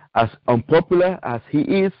 As unpopular as he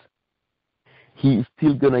is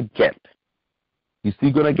still gonna get. He's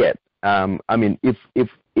still gonna get. I mean, if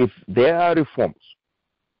there are reforms,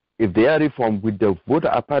 with the voter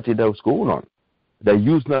apathy that was going on, the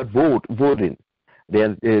youth not voting,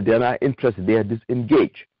 they're not interested, they are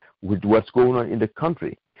disengaged with what's going on in the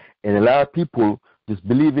country, and a lot of people just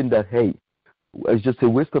believing that, hey, it's just a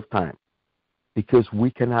waste of time because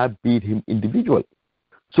we cannot beat him individually.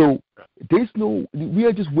 So we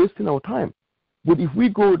are just wasting our time. But if we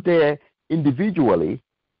go there individually,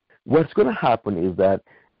 what's going to happen is that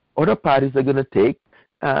other parties are going to take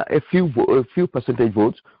a few percentage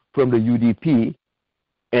votes from the UDP,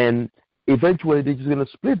 and eventually they're just going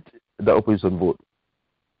to split the opposition vote.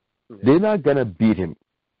 They're not going to beat him.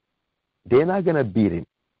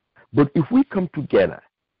 But if we come together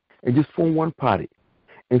and just form one party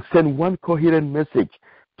and send one coherent message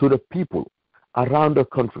to the people around the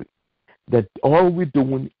country that all we're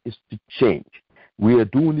doing is to change, we are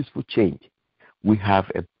doing this for change, we have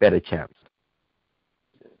a better chance.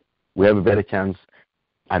 We have a better chance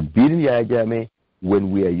at beating Yahya Jammeh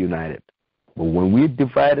when we are united. But when we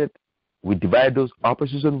divide those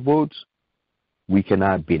opposition votes, we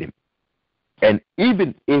cannot beat him. And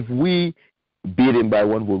even if we beat him by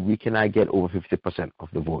one vote, we cannot get over 50% of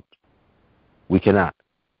the vote. We cannot.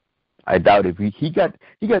 I doubt it. He got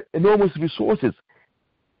enormous resources.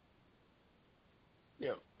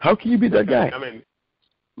 Yeah. How can you beat that guy? I mean,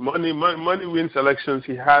 money wins elections.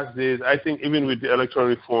 He has this. I think even with the electoral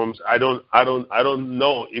reforms, I don't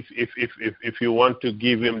know if you want to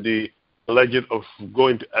give him the legend of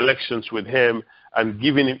going to elections with him and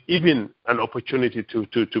giving him even an opportunity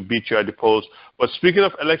to beat you at the polls. But speaking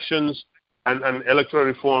of elections and electoral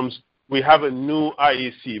reforms, we have a new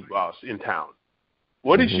IEC boss in town.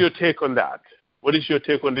 What is your take on that? What is your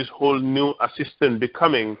take on this whole new assistant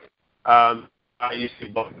becoming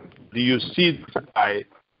IEC boss? Do you see this guy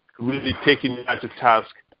really taking that to task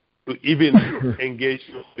to even engage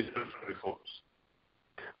with electoral reforms?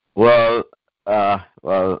 Well,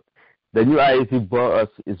 the new IEC boss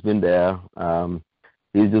has been there.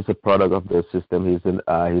 He's just a product of the system. He's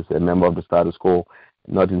a member of the status quo.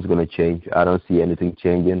 Nothing's going to change. I don't see anything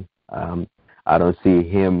changing. I don't see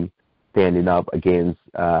him standing up against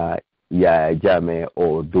Yahya Jammeh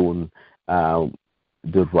or doing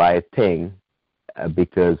the right thing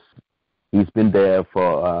because he's been there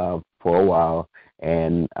for for a while,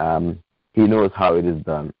 and he knows how it is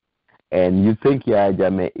done. And you think Yaya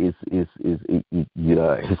Jammeh is it's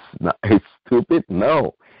stupid?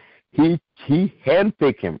 No, he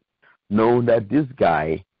handpicked him, knowing that this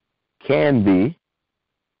guy can be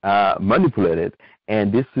manipulated,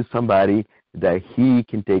 and this is somebody that he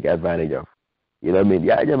can take advantage of. You know what I mean?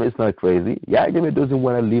 Yaya Jammeh is not crazy. Yaya Jammeh doesn't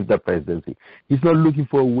want to leave the presidency. He's not looking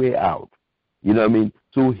for a way out. You know what I mean?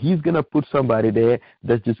 So he's going to put somebody there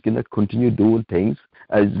that's just going to continue doing things.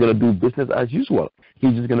 He's going to do business as usual.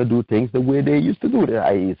 He's just going to do things the way they used to do the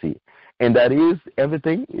IEC. And that is,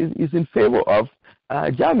 everything is in favor of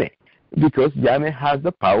Jammeh, because Jammeh has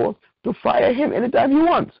the power to fire him anytime he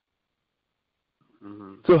wants.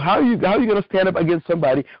 Mm-hmm. So how are you going to stand up against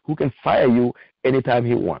somebody who can fire you anytime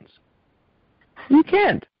he wants? You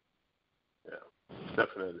can't. Yeah,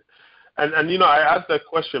 definitely. And I asked that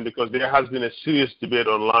question because there has been a serious debate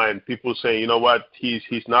online. People saying, you know what, he's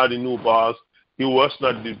now the new boss. He was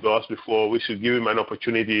not the boss before. We should give him an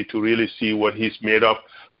opportunity to really see what he's made of.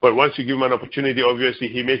 But once you give him an opportunity, obviously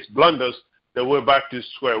he makes blunders. Then we're back to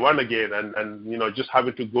square one again. And just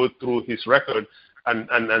having to go through his record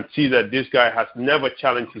and see that this guy has never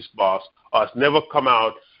challenged his boss or has never come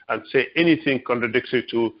out and say anything contradictory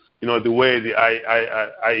to, the way the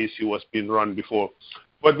IEC was being run before.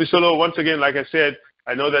 But Mr. Lowe, once again, like I said,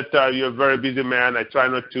 I know that you're a very busy man. I try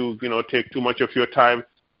not to, take too much of your time.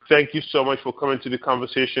 Thank you so much for coming to the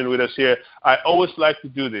conversation with us here. I always like to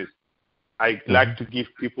do this. I like to give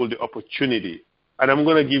people the opportunity. And I'm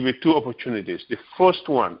going to give you two opportunities. The first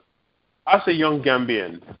one, as a young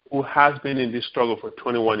Gambian who has been in this struggle for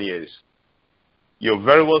 21 years, you're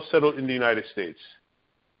very well settled in the United States.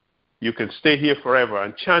 You can stay here forever,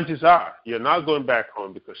 and chances are you're not going back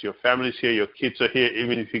home because your family's here, your kids are here.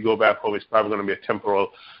 Even if you go back home, it's probably going to be a temporal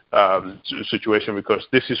situation because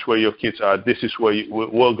this is where your kids are. This is where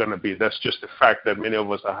we're going to be. That's just the fact that many of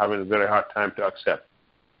us are having a very hard time to accept.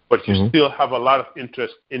 But you still have a lot of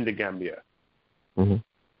interest in the Gambia. Mm-hmm.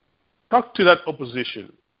 Talk to that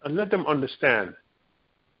opposition and let them understand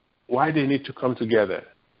why they need to come together.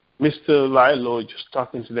 Mr. Abdoulie Lowe just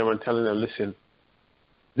talking to them and telling them, listen,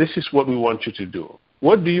 this is what we want you to do.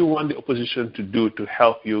 What do you want the opposition to do to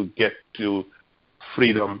help you get to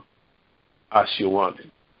freedom as you want it?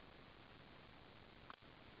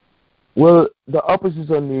 Well, the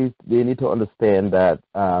opposition need to understand that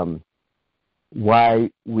why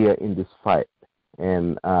we are in this fight.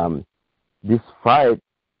 And this fight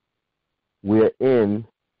we're in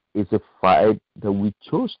is a fight that we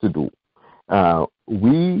chose to do.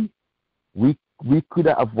 We could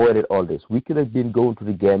have avoided all this. We could have been going to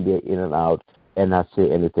the Gambia in and out and not say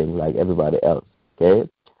anything like everybody else, okay?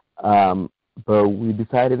 But we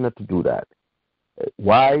decided not to do that.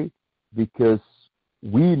 Why? Because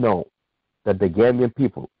we know that the Gambian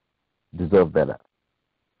people deserve better.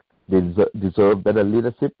 They deserve better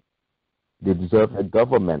leadership. They deserve a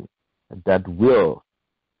government that will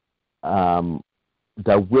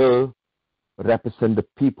represent the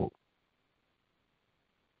people.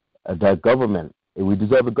 That government, we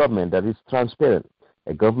deserve a government that is transparent,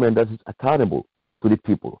 a government that is accountable to the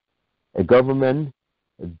people, a government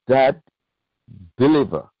that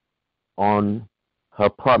delivers on her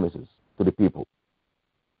promises to the people.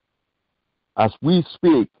 As we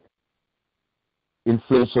speak,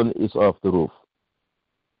 inflation is off the roof.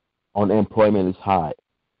 Unemployment is high.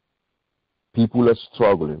 People are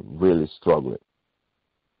struggling, really struggling.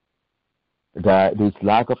 There is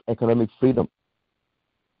lack of economic freedom.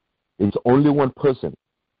 It's only one person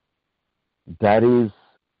that is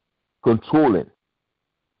controlling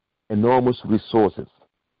enormous resources.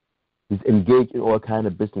 He's engaged in all kinds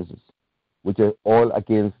of businesses, which are all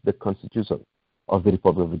against the Constitution of the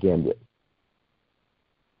Republic of the Gambia.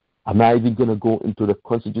 I'm not even going to go into the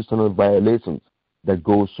constitutional violations that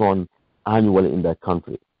goes on annually in that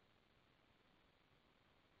country.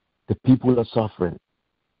 The people are suffering.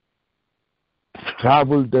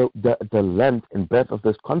 Travel the length and breadth of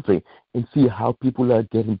this country and see how people are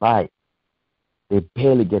getting by. They're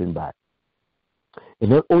barely getting by.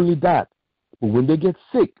 And not only that, but when they get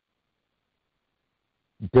sick,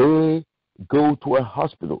 they go to a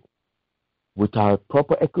hospital without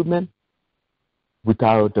proper equipment,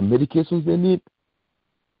 without the medications they need,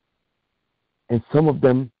 and some of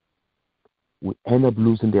them will end up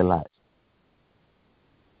losing their lives.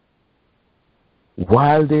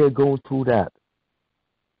 While they are going through that,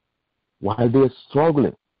 while they're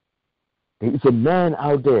struggling, there is a man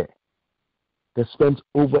out there that spends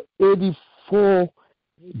over $84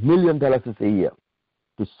 million a year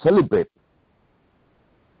to celebrate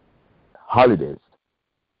holidays.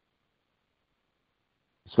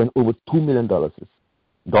 He spent over $2 million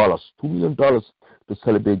to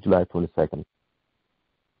celebrate July 22nd.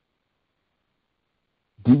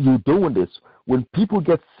 You're doing this when people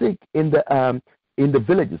get sick in the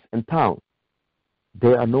villages and towns.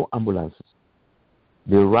 There are no ambulances.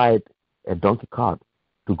 They ride a donkey cart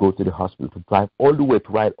to go to the hospital, to ride all the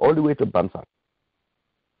way to Bansang.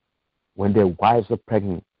 When their wives are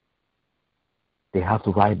pregnant, they have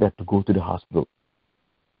to ride that to go to the hospital.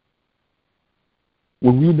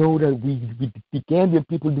 When we know that the Gambian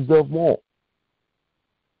people deserve more,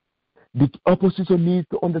 the opposition needs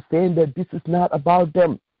to understand that this is not about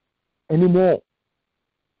them anymore.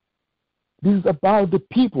 This is about the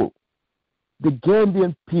people, the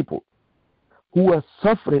Gambian people, who are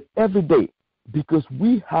suffering every day because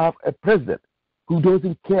we have a president who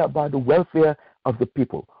doesn't care about the welfare of the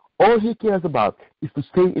people. All he cares about is to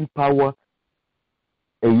stay in power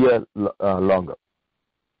a year longer,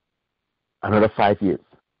 another 5 years.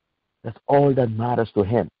 That's all that matters to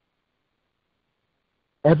him.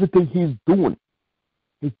 Everything he's doing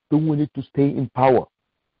it to stay in power.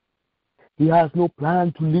 He has no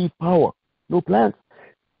plan to leave power, no plans.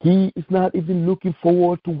 He is not even looking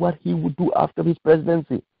forward to what he would do after his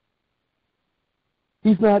presidency.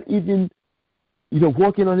 He's not even,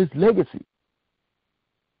 working on his legacy.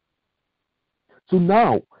 So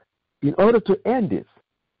now, in order to end this,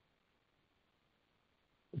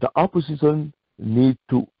 the opposition needs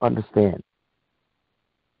to understand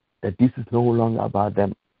that this is no longer about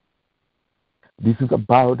them. This is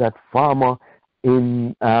about that farmer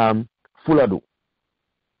in Fuladu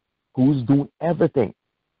who's doing everything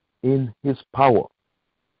in his power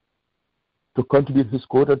to contribute his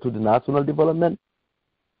quota to the national development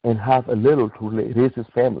and have a little to raise his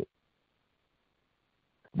family.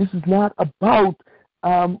 This is not about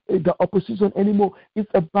the opposition anymore. It's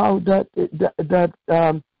about that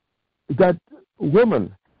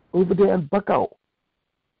woman over there in Bakau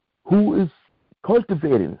who is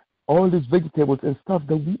cultivating all these vegetables and stuff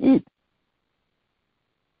that we eat.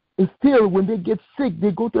 And still, when they get sick,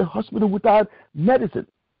 they go to a hospital without medicine.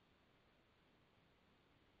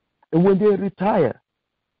 And when they retire,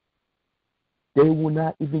 they will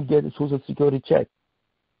not even get a Social Security check.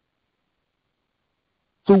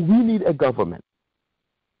 So we need a government.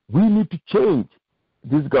 We need to change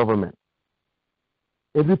this government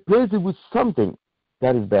and replace it with something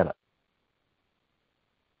that is better.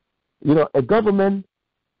 A government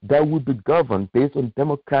that would be governed based on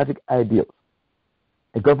democratic ideals.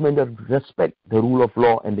 A government that respects the rule of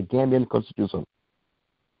law and the Gambian constitution.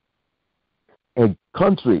 A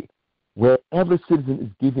country where every citizen is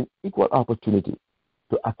given equal opportunity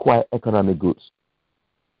to acquire economic goods.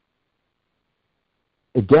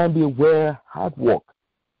 A Gambia where hard work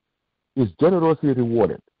is generously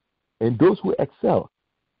rewarded, and those who excel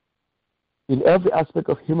in every aspect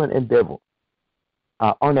of human endeavor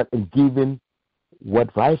are honored and given what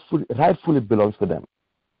rightfully belongs to them.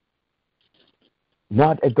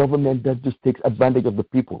 Not a government that just takes advantage of the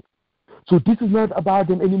people. So this is not about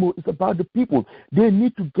them anymore. It's about the people. They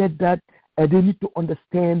need to get that, and they need to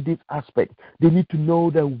understand this aspect. They need to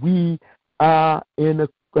know that we are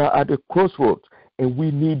at a crossroads, and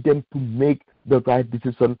we need them to make the right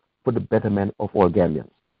decision for the betterment of all Gambians.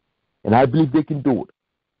 And I believe they can do it.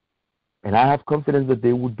 And I have confidence that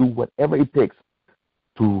they will do whatever it takes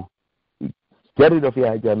to get rid of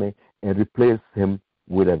Yahya Jammeh and replace him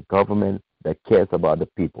with a government that cares about the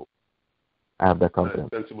people. I have that confidence.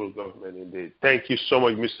 A sensible government indeed. Thank you so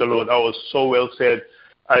much, Mr. Lowe. That was so well said.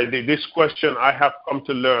 This question, I have come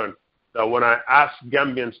to learn that when I ask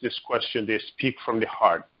Gambians this question, they speak from the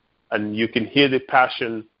heart. And you can hear the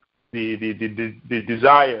passion, the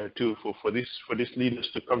desire for these leaders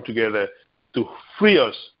to come together to free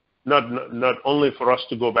us, not only for us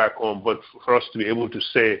to go back home, but for us to be able to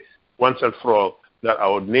say once and for all that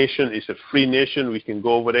our nation is a free nation. We can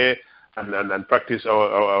go over there and practice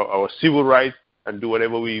our civil rights and do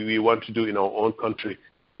whatever we want to do in our own country.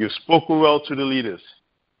 You've spoken well to the leaders.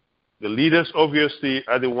 The leaders, obviously,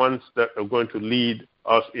 are the ones that are going to lead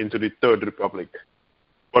us into the Third Republic.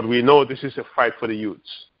 But we know this is a fight for the youths.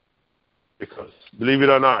 Because, believe it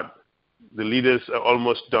or not, the leaders are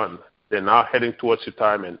almost done. They're now heading towards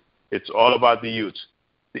retirement. It's all about the youths,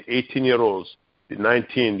 the 18-year-olds, the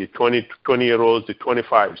 19, the 20-year-olds, the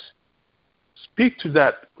 25s. Speak to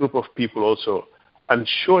that group of people also and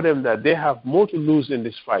show them that they have more to lose in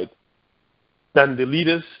this fight than the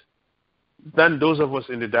leaders, than those of us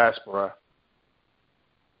in the diaspora,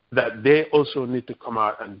 that they also need to come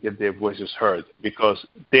out and get their voices heard because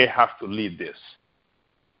they have to lead this.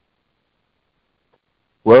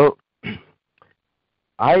 Well,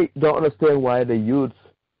 I don't understand why the youths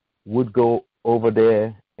would go over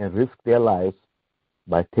there and risk their lives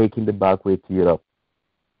by taking the back way to Europe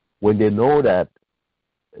when they know that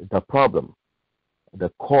the problem, the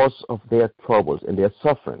cause of their troubles and their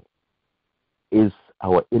suffering is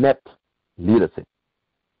our inept leadership.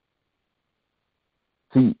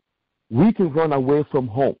 See, we can run away from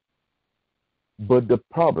home, but the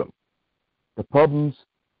problems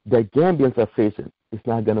that Gambians are facing is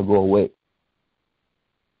not going to go away.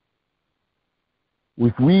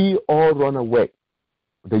 If we all run away,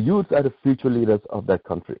 the youth are the future leaders of that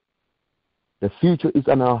country. The future is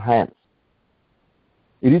in our hands.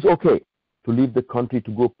 It is okay to leave the country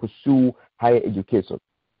to go pursue higher education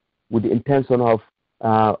with the intention of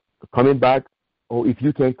coming back, or if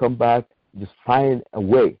you can come back, just find a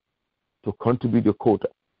way to contribute your quota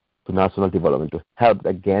to national development, to help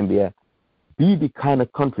the Gambia be the kind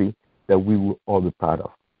of country that we will all be proud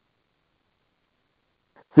of.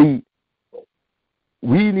 See,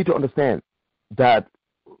 we need to understand that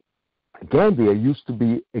Gambia used to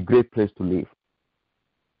be a great place to live.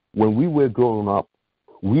 When we were growing up,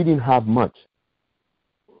 we didn't have much,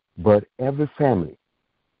 but every family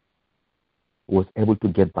was able to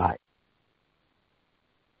get by.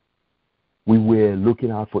 We were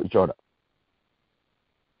looking out for each other.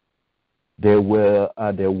 There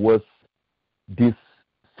was this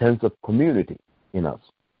sense of community in us.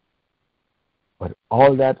 But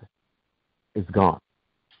all that is gone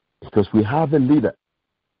because we have a leader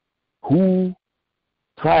who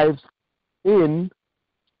thrives in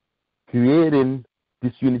creating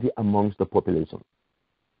disunity amongst the population.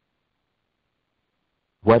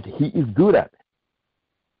 What he is good at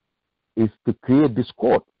is to create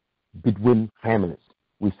discord between families.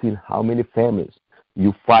 We've seen how many families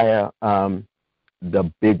you fire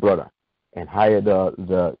the big brother and hire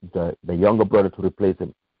the younger brother to replace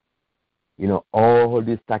him. You know, all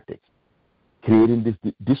these tactics, creating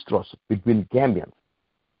this distrust between Gambians,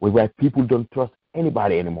 whereby people don't trust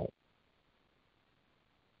anybody anymore.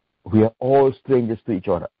 We are all strangers to each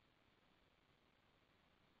other.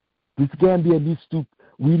 This Gambia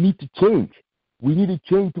we need to change. We need to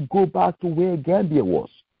change to go back to where Gambia was.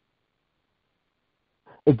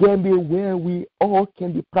 A Gambia where we all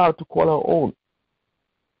can be proud to call our own.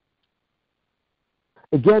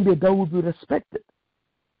 A Gambia that will be respected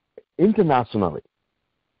internationally,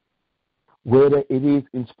 whether it is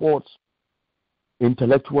in sports,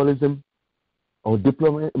 intellectualism, or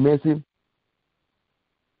diplomacy.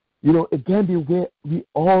 You know, a Gambia where we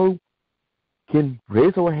all can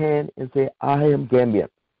raise our hand and say, I am Gambian.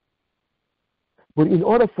 But in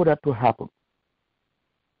order for that to happen,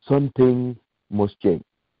 something must change.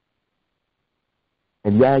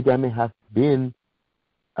 And Yahya Jammeh has been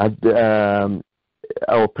at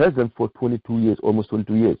our president for 22 years, almost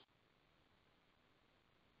 22 years.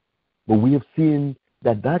 But we have seen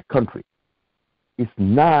that that country is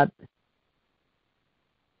not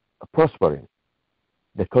prospering.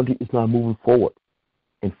 The country is not moving forward.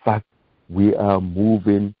 In fact, we are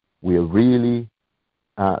really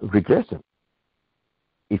regressing.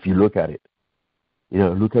 If you look at it, you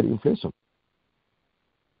know, look at inflation.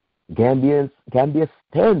 Gambia's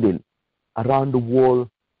standing around the world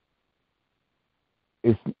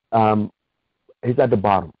is at the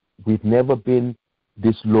bottom. We've never been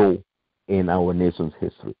this low in our nation's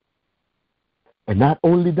history. And not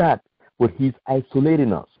only that, but he's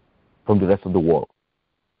isolating us from the rest of the world.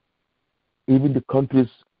 Even the countries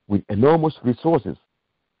with enormous resources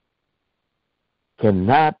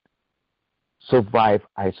cannot survive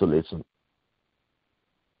isolation.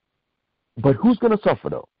 But who's going to suffer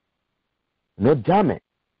though? Not Jammeh,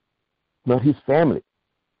 not his family,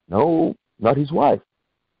 no, not his wife.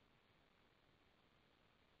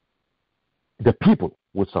 The people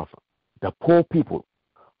will suffer. The poor people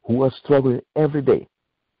who are struggling every day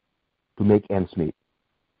to make ends meet.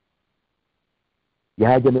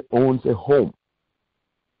 Yahya Jammeh owns a home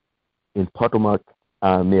in Potomac,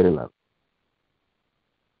 Maryland.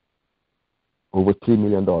 Over $3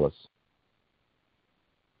 million.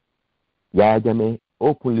 Yahya Jammeh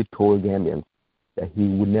openly told Gambians that he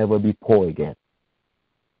would never be poor again.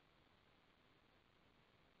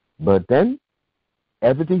 But then,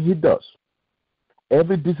 everything he does,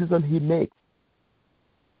 every decision he makes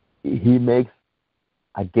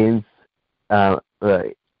against,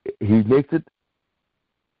 he makes it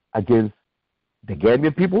against the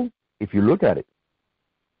Gambian people, if you look at it.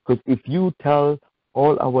 Because if you tell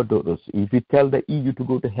all our daughters, if you tell the EU to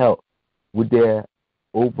go to hell with their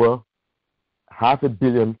over $500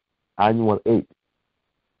 million annual aid,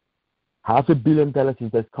 $500 million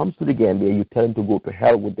that comes to the Gambia, you tell them to go to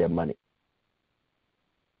hell with their money.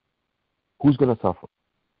 Who's going to suffer?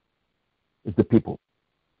 It's the people.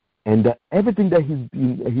 And everything that he's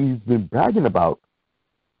been bragging about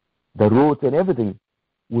The roads and everything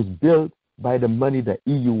was built by the money the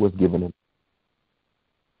EU was giving them,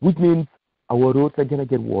 which means our roads are going to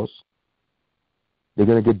get worse. They're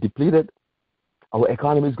going to get depleted. Our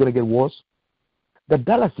economy is going to get worse. The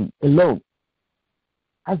dalasi alone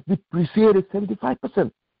has depreciated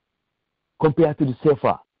 75% compared to the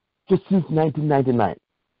CFA just since 1999.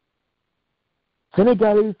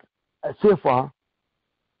 Senegalese CFA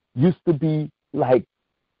used to be like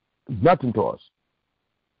nothing to us,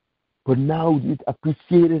 but now it's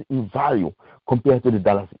appreciated in value compared to the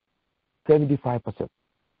dalasi, 75%,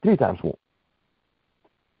 3 times more.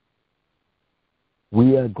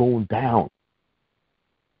 We are going down.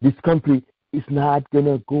 This country is not going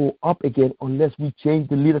to go up again unless we change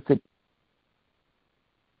the leadership.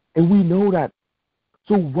 And we know that.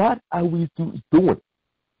 So what are we doing?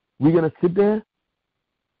 We're going to sit there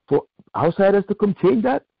for outsiders to come change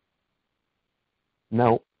that?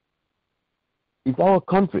 No. It's our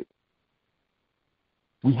country.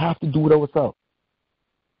 We have to do it ourselves.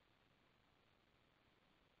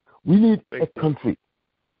 We need a country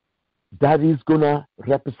that is going to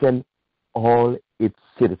represent all its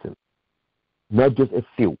citizens, not just a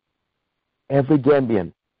few. Every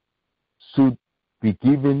Gambian should be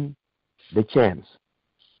given the chance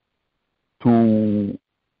to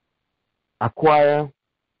acquire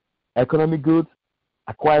economic goods,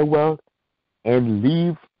 acquire wealth, and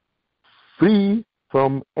live free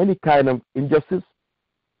from any kind of injustice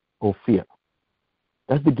or fear.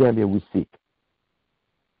 That's the Gambia we seek.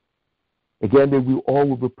 A Gambia we all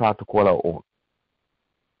will be proud to call our own.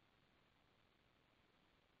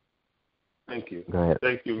 Thank you. Go ahead.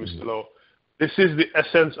 Thank you, Mr. Lowe. This is the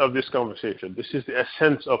essence of this conversation. This is the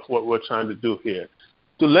essence of what we're trying to do here.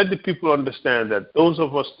 To let the people understand that those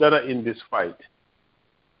of us that are in this fight,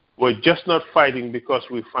 we're just not fighting because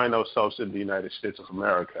we find ourselves in the United States of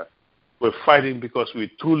America. We're fighting because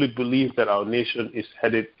we truly believe that our nation is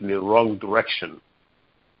headed in the wrong direction.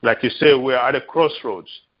 Like you say, we're at a crossroads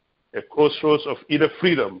of either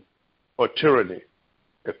freedom or tyranny,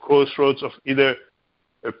 a crossroads of either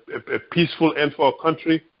a peaceful end for our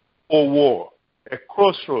country or war, a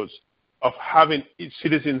crossroads of having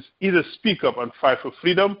citizens either speak up and fight for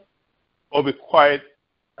freedom or be quiet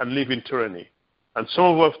and live in tyranny. And some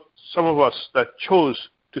of us that chose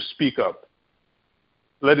to speak up,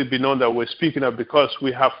 let it be known that we're speaking up because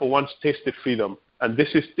we have for once tasted freedom. And this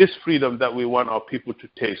is this freedom that we want our people to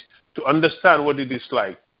taste, to understand what it is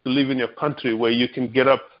like to live in your country where you can get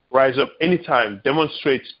up, rise up anytime,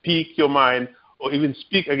 demonstrate, speak your mind, or even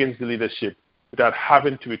speak against the leadership without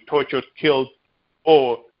having to be tortured, killed,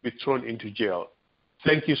 or be thrown into jail.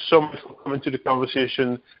 Thank you so much for coming to the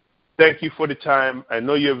conversation. Thank you for the time. I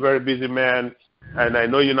know you're a very busy man, and I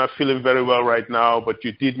know you're not feeling very well right now, but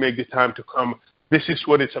you did make the time to come. This is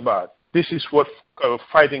what it's about. This is what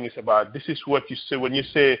fighting is about. This is what you say when you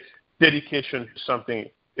say dedication to something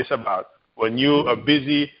is about. When you are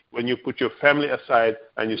busy, when you put your family aside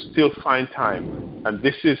and you still find time. And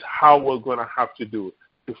this is how we're going to have to do,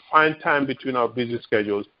 to find time between our busy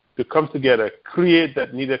schedules, to come together, create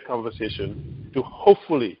that needed conversation, to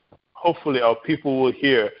hopefully our people will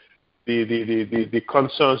hear the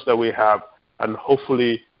concerns that we have, and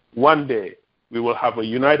hopefully one day we will have a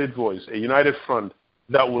united voice, a united front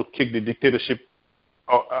that will kick the dictatorship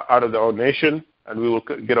out of our nation, and we will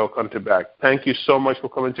get our country back. Thank you so much for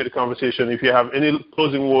coming to the conversation. If you have any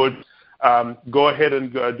closing words, go ahead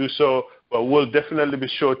and do so, but we'll definitely be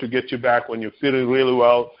sure to get you back when you're feeling really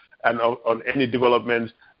well and on any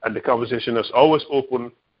developments, and the conversation is always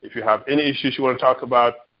open. If you have any issues you want to talk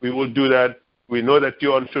about, we will do that. We know that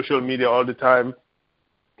you're on social media all the time.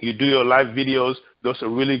 You do your live videos. Those are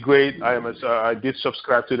really great. I did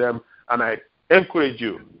subscribe to them, and I encourage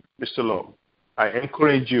you, Mr. Lowe. I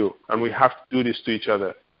encourage you, and we have to do this to each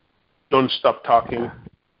other. Don't stop talking.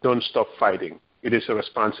 Don't stop fighting. It is a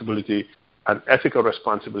responsibility, an ethical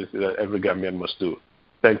responsibility that every Gambian must do.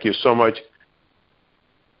 Thank you so much.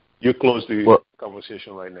 You close the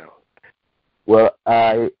conversation right now. Well,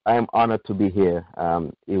 I am honored to be here.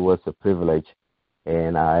 It was a privilege,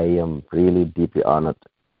 and I am really deeply honored.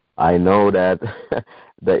 I know that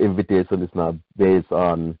the invitation is not based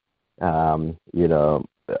on,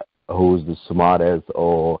 who's the smartest,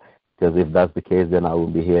 or because if that's the case, then I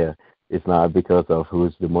won't be here. It's not because of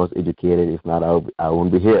who's the most educated. If not, I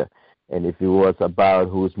won't be here. And if it was about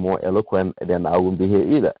who's more eloquent, then I won't be here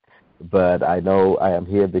either. But I know I am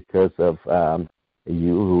here because of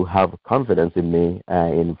you who have confidence in me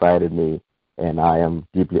and invited me, and I am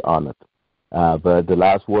deeply honored. But the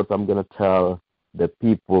last words I'm going to tell the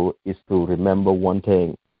people is to remember one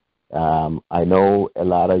thing. I know a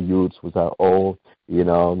lot of youths which are all,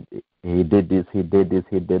 He did this, he did this,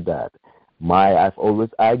 he did that. I've always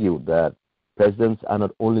argued that presidents are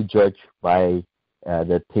not only judged by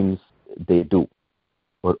the things they do,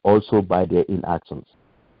 but also by their inactions.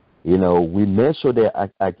 We measure their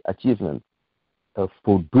achievement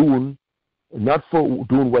for doing, not for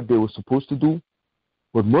doing what they were supposed to do,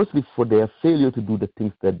 but mostly for their failure to do the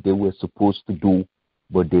things that they were supposed to do,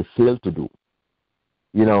 but they failed to do.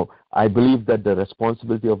 I believe that the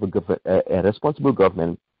responsibility of a responsible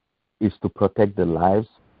government is to protect the lives,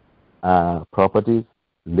 properties,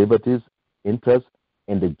 liberties, interests,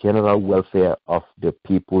 and the general welfare of the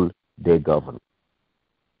people they govern.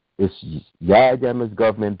 Is Yahya Jammeh's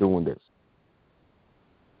government doing this?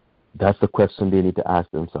 That's the question they need to ask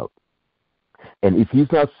themselves. And if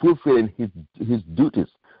he's not fulfilling his duties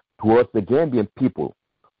towards the Gambian people,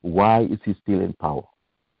 why is he still in power?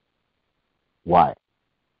 Why?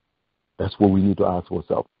 That's what we need to ask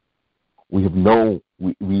ourselves. We know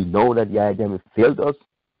that Yahya Jammeh failed us,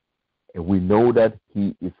 and we know that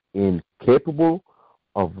he is incapable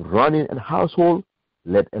of running a household,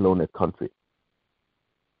 let alone a country.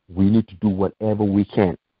 We need to do whatever we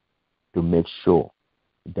can to make sure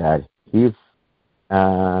that his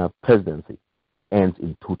presidency ends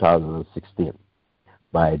in 2016.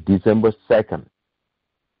 By December 2nd,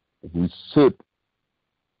 we should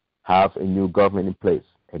have a new government in place,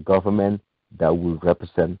 a government that will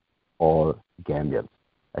represent all Gambians.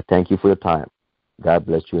 I thank you for your time. God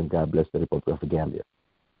bless you, and God bless the Republic of the Gambia.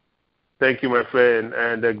 Thank you, my friend,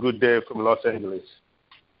 and a good day from Los Angeles.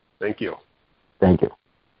 Thank you. Thank you.